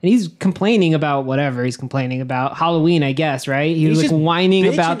 And he's complaining about whatever. He's complaining about Halloween, I guess, right? He was like just whining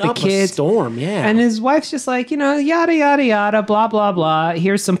bitching about the up a kids. storm, yeah. And his wife's just like, yada, yada, yada, blah, blah, blah.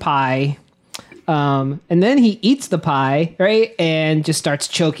 Here's some pie. And then he eats the pie, right? And just starts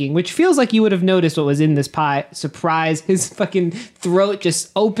choking, which feels like you would have noticed what was in this pie. Surprise. His fucking throat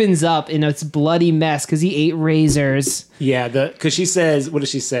just opens up in its bloody mess because he ate razors. Yeah, because she says, what does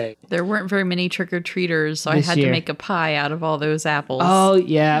she say? There weren't very many trick-or-treaters, so This I had year. to make a pie out of all those apples. Oh,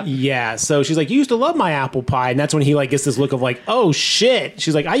 yeah. Yeah, so she's like, you used to love my apple pie. And that's when he like gets this look of like, oh shit.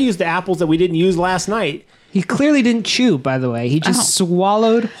 She's like, I used the apples that we didn't use last night. He clearly didn't chew, by the way. He just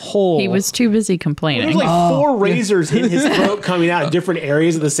swallowed whole. He was too busy complaining. There's like 4 razors in his throat coming out of different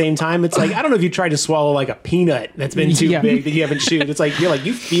areas at the same time. It's like, I don't know if you tried to swallow like a peanut that's been too big that you haven't chewed. It's like,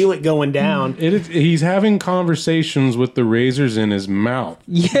 you feel it going down. He's having conversations with the razors in his mouth.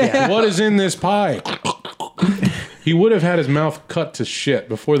 Yeah. What is in this pie? He would have had his mouth cut to shit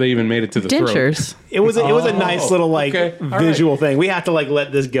before they even made it to the Dentures. throat. It was a nice little like visual thing. We have to like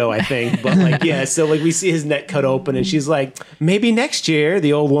let this go, I think. But like, yeah, so like we see his neck cut open and she's like, maybe next year,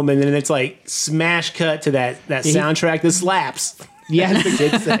 the old woman, and it's like smash cut to that soundtrack that slaps. Yes. The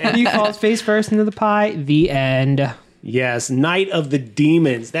kids say. He falls face first into the pie. The end. Yes, Night of the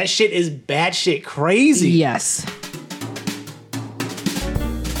Demons. That shit is batshit crazy. Yes.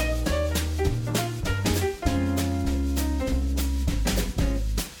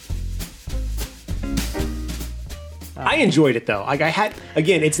 I enjoyed it though. Like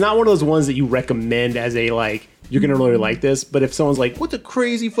again, it's not one of those ones that you recommend as a like, you're gonna really like this. But if someone's like, what's a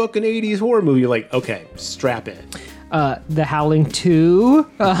crazy fucking 80s horror movie? You're like, okay, strap in. The Howling 2.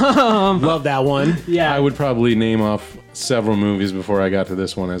 Love that one. Yeah. I would probably name off several movies before I got to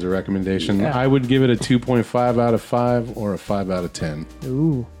this one as a recommendation. Yeah. I would give it a 2.5 out of 5 or a 5 out of 10.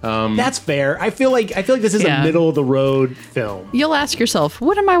 Ooh. That's fair. I feel like this is a middle of the road film. You'll ask yourself,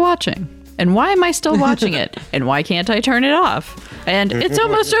 what am I watching? And why am I still watching it? And why can't I turn it off? And it's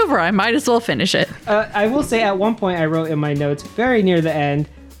almost over. I might as well finish it. I will say at one point I wrote in my notes very near the end,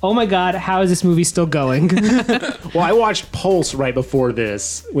 oh my God, how is this movie still going? Well, I watched Pulse right before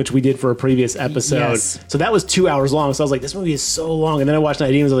this, which we did for a previous episode. Yes. So that was 2 hours long. So I was like, this movie is so long. And then I watched Night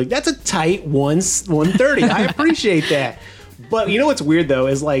of the Demons. I was like, that's a tight 1:30. I appreciate that. But you know what's weird though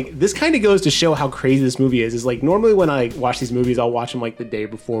is like this kind of goes to show how crazy this movie is. Is like normally when I watch these movies, I'll watch them like the day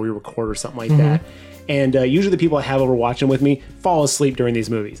before we record or something like that. And usually the people I have over watching with me fall asleep during these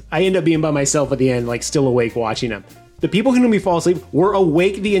movies. I end up being by myself at the end, like still awake watching them. The people who knew me fall asleep were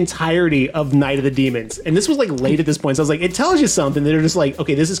awake the entirety of Night of the Demons. And this was like late at this point. So I was like, it tells you something. They're just like,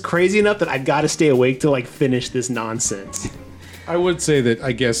 okay, this is crazy enough that I've got to stay awake to like finish this nonsense. I would say that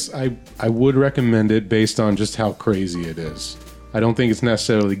I guess I would recommend it based on just how crazy it is. I don't think it's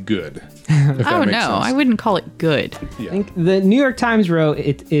necessarily good. Oh no, I wouldn't call it good. I think the New York Times wrote,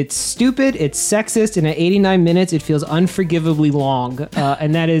 it's stupid, it's sexist, and at 89 minutes it feels unforgivably long.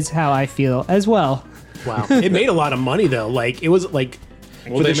 And that is how I feel as well. Wow. It made a lot of money though. Like it was like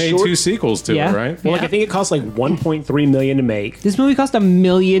Well, For they the made short- 2 sequels to Yeah. it, right? Well, like I think it cost like 1.3 million to make. This movie cost $1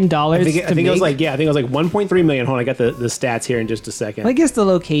 million. I think it was like 1.3 million. Hold on, I got the stats here in just a second. I guess the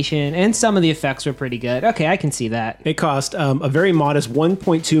location and some of the effects were pretty good. Okay, I can see that. It cost a very modest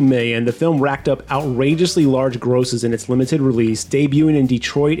 1.2 million. The film racked up outrageously large grosses in its limited release. Debuting in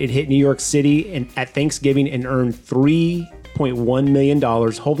Detroit, it hit New York City and at Thanksgiving and earned $3.1 million,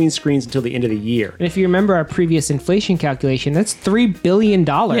 holding screens until the end of the year. And if you remember our previous inflation calculation, that's $3 billion.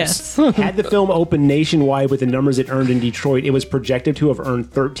 Yes. Had the film opened nationwide with the numbers it earned in Detroit, it was projected to have earned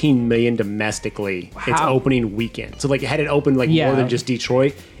 $13 million domestically its opening weekend. So like, had it opened like more than just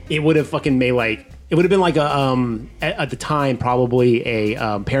Detroit, it would have fucking made like. It would have been like a at the time probably a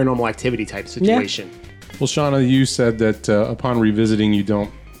Paranormal Activity type situation. Well, Shauna, you said that upon revisiting, you don't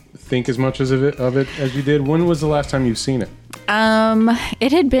think as much of it as you did. When was the last time you've seen it?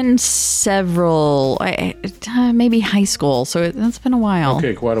 It had been maybe high school, so that's been a while.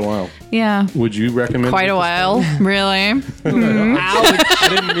 Okay, quite a while. Yeah. Would you recommend Quite a while, really. Ouch. I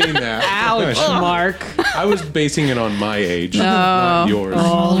didn't mean that. Ouch, Mark. I was basing it on my age, not yours.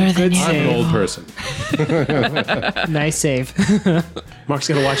 Older than I'm an old person. Nice save. Mark's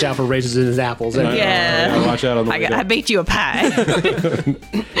gonna watch out for raisins in his apples. Yeah. Watch out on the way I down. baked you a pie.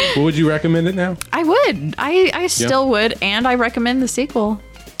 Well, would you recommend it now? I would. I still would, and I recommend the sequel.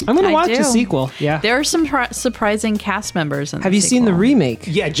 I'm going to I watch do. the sequel. Yeah. There are some surprising cast members in Have the you seen the sequel. remake?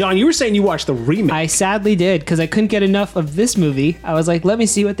 Yeah, John, you were saying you watched the remake. I sadly did because I couldn't get enough of this movie. I was like, let me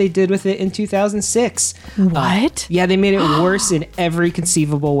see what they did with it in 2006. What? Yeah, they made it worse in every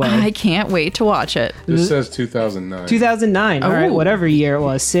conceivable way. I can't wait to watch it. This says 2009. 2009. All right, Oh. whatever year it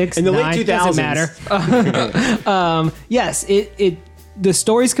was, 6, In the late 9, doesn't 2000s. matter. Yes, the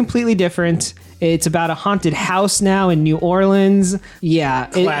story's completely different. It's about a haunted house now in New Orleans. Yeah.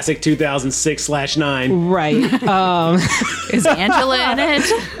 Classic 2006/9. Right. Is Angela in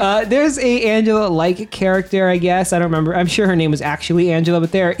it? There's a Angela-like character, I guess. I don't remember. I'm sure her name was actually Angela,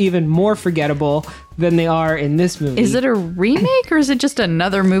 but they're even more forgettable than they are in this movie. Is it a remake or is it just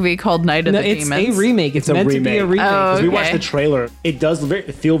another movie called Night of the it's Demons? a remake. It's meant to be a remake. Oh, We watched okay. the trailer. It does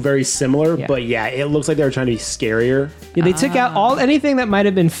feel very similar, but yeah, it looks like they were trying to be scarier. Yeah, they took out anything that might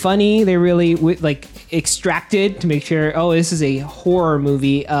have been funny. They really extracted to make sure. Oh, this is a horror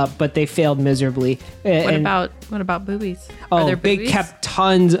movie, but they failed miserably. What about boobies? Are Oh, there they boobies? kept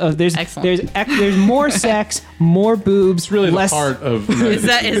tons of. There's Excellent. more sex, more boobs. Really, the less. heart of. Is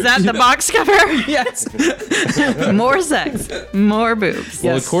that the box cover? Yes. More sex, more boobs.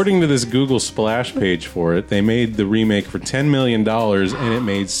 Well, Yes. according to this Google splash page for it, they made the remake for $10 million and it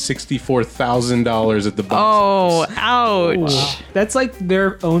made $64,000 at the box Oh, office. ouch. That's like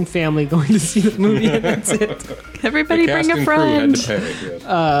their own family going to see the movie, and that's it. Everybody The cast bring a and crew had friend. to pay.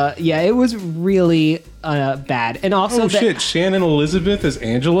 Yes. Yeah, it was really bad. And also, Oh shit! Shannon Elizabeth as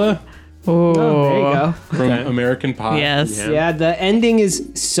Angela Oh, there you go. from American Pie. Yes. Yeah, the ending is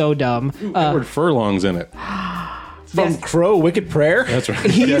so dumb. Edward Furlong's in it. From Crow, Wicked Prayer. That's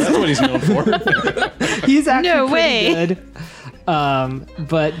right. Yeah, that's what he's known for. He's actually No pretty way. good.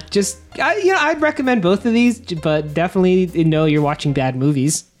 But just I'd recommend both of these, but definitely know you're watching bad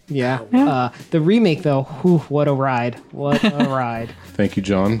movies. Yeah. The remake though, whew, what a ride! What a ride! Thank you,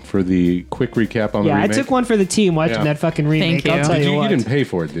 John, for the quick recap on the Yeah, I remake. took one for the team watching Yeah. that fucking remake. Thank you. I'll tell you You what. didn't pay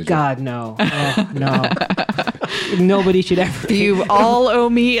for it, did you? God no. Oh, no. Nobody should ever. Pay. You all owe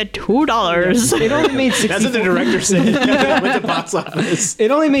me $2. It only made That's what the director said. With the box office.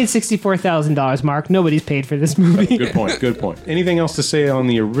 It only made $64,000. Mark, nobody's paid for this movie. Good point. Good point. Anything else to say on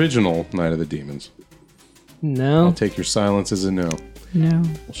the original Night of the Demons? No. I'll take your silence as a no. No.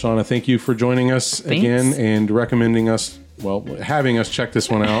 Well, Shauna, thank you for joining us again and recommending us, having us check this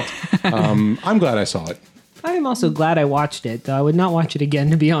one out. I'm glad I saw it. I am also glad I watched it, though I would not watch it again,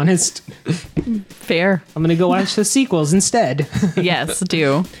 to be honest. Fair. I'm going to go watch the sequels instead. Yes,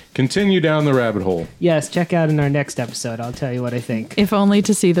 do. Continue down the rabbit hole. Yes, check out in our next episode. I'll tell you what I think. If only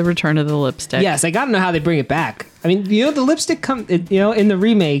to see the return of the lipstick. Yes, I got to know how they bring it back. I mean, the lipstick in the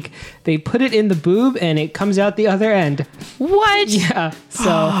remake, they put it in the boob and it comes out the other end. What? Yeah. So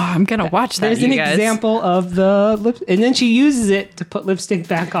I'm going to watch that, there's you an guys. example of the lip, and then she uses it to put lipstick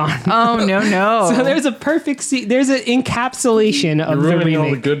back on. Oh, no. So there's a perfect scene. There's an encapsulation of You're the ruining remake.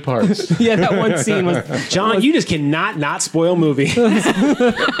 all the good parts. Yeah, that one scene was. John, you just cannot not spoil movie.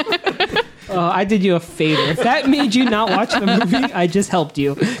 I did you a favor. If that made you not watch the movie, I just helped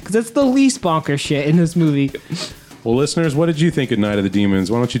you because that's the least bonker shit in this movie. Well, listeners, what did you think of Night of the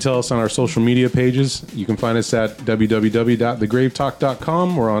Demons? Why don't you tell us on our social media pages? You can find us at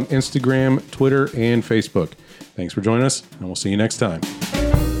www.thegravetalk.com or on Instagram, Twitter, and Facebook. Thanks for joining us, and we'll see you next time.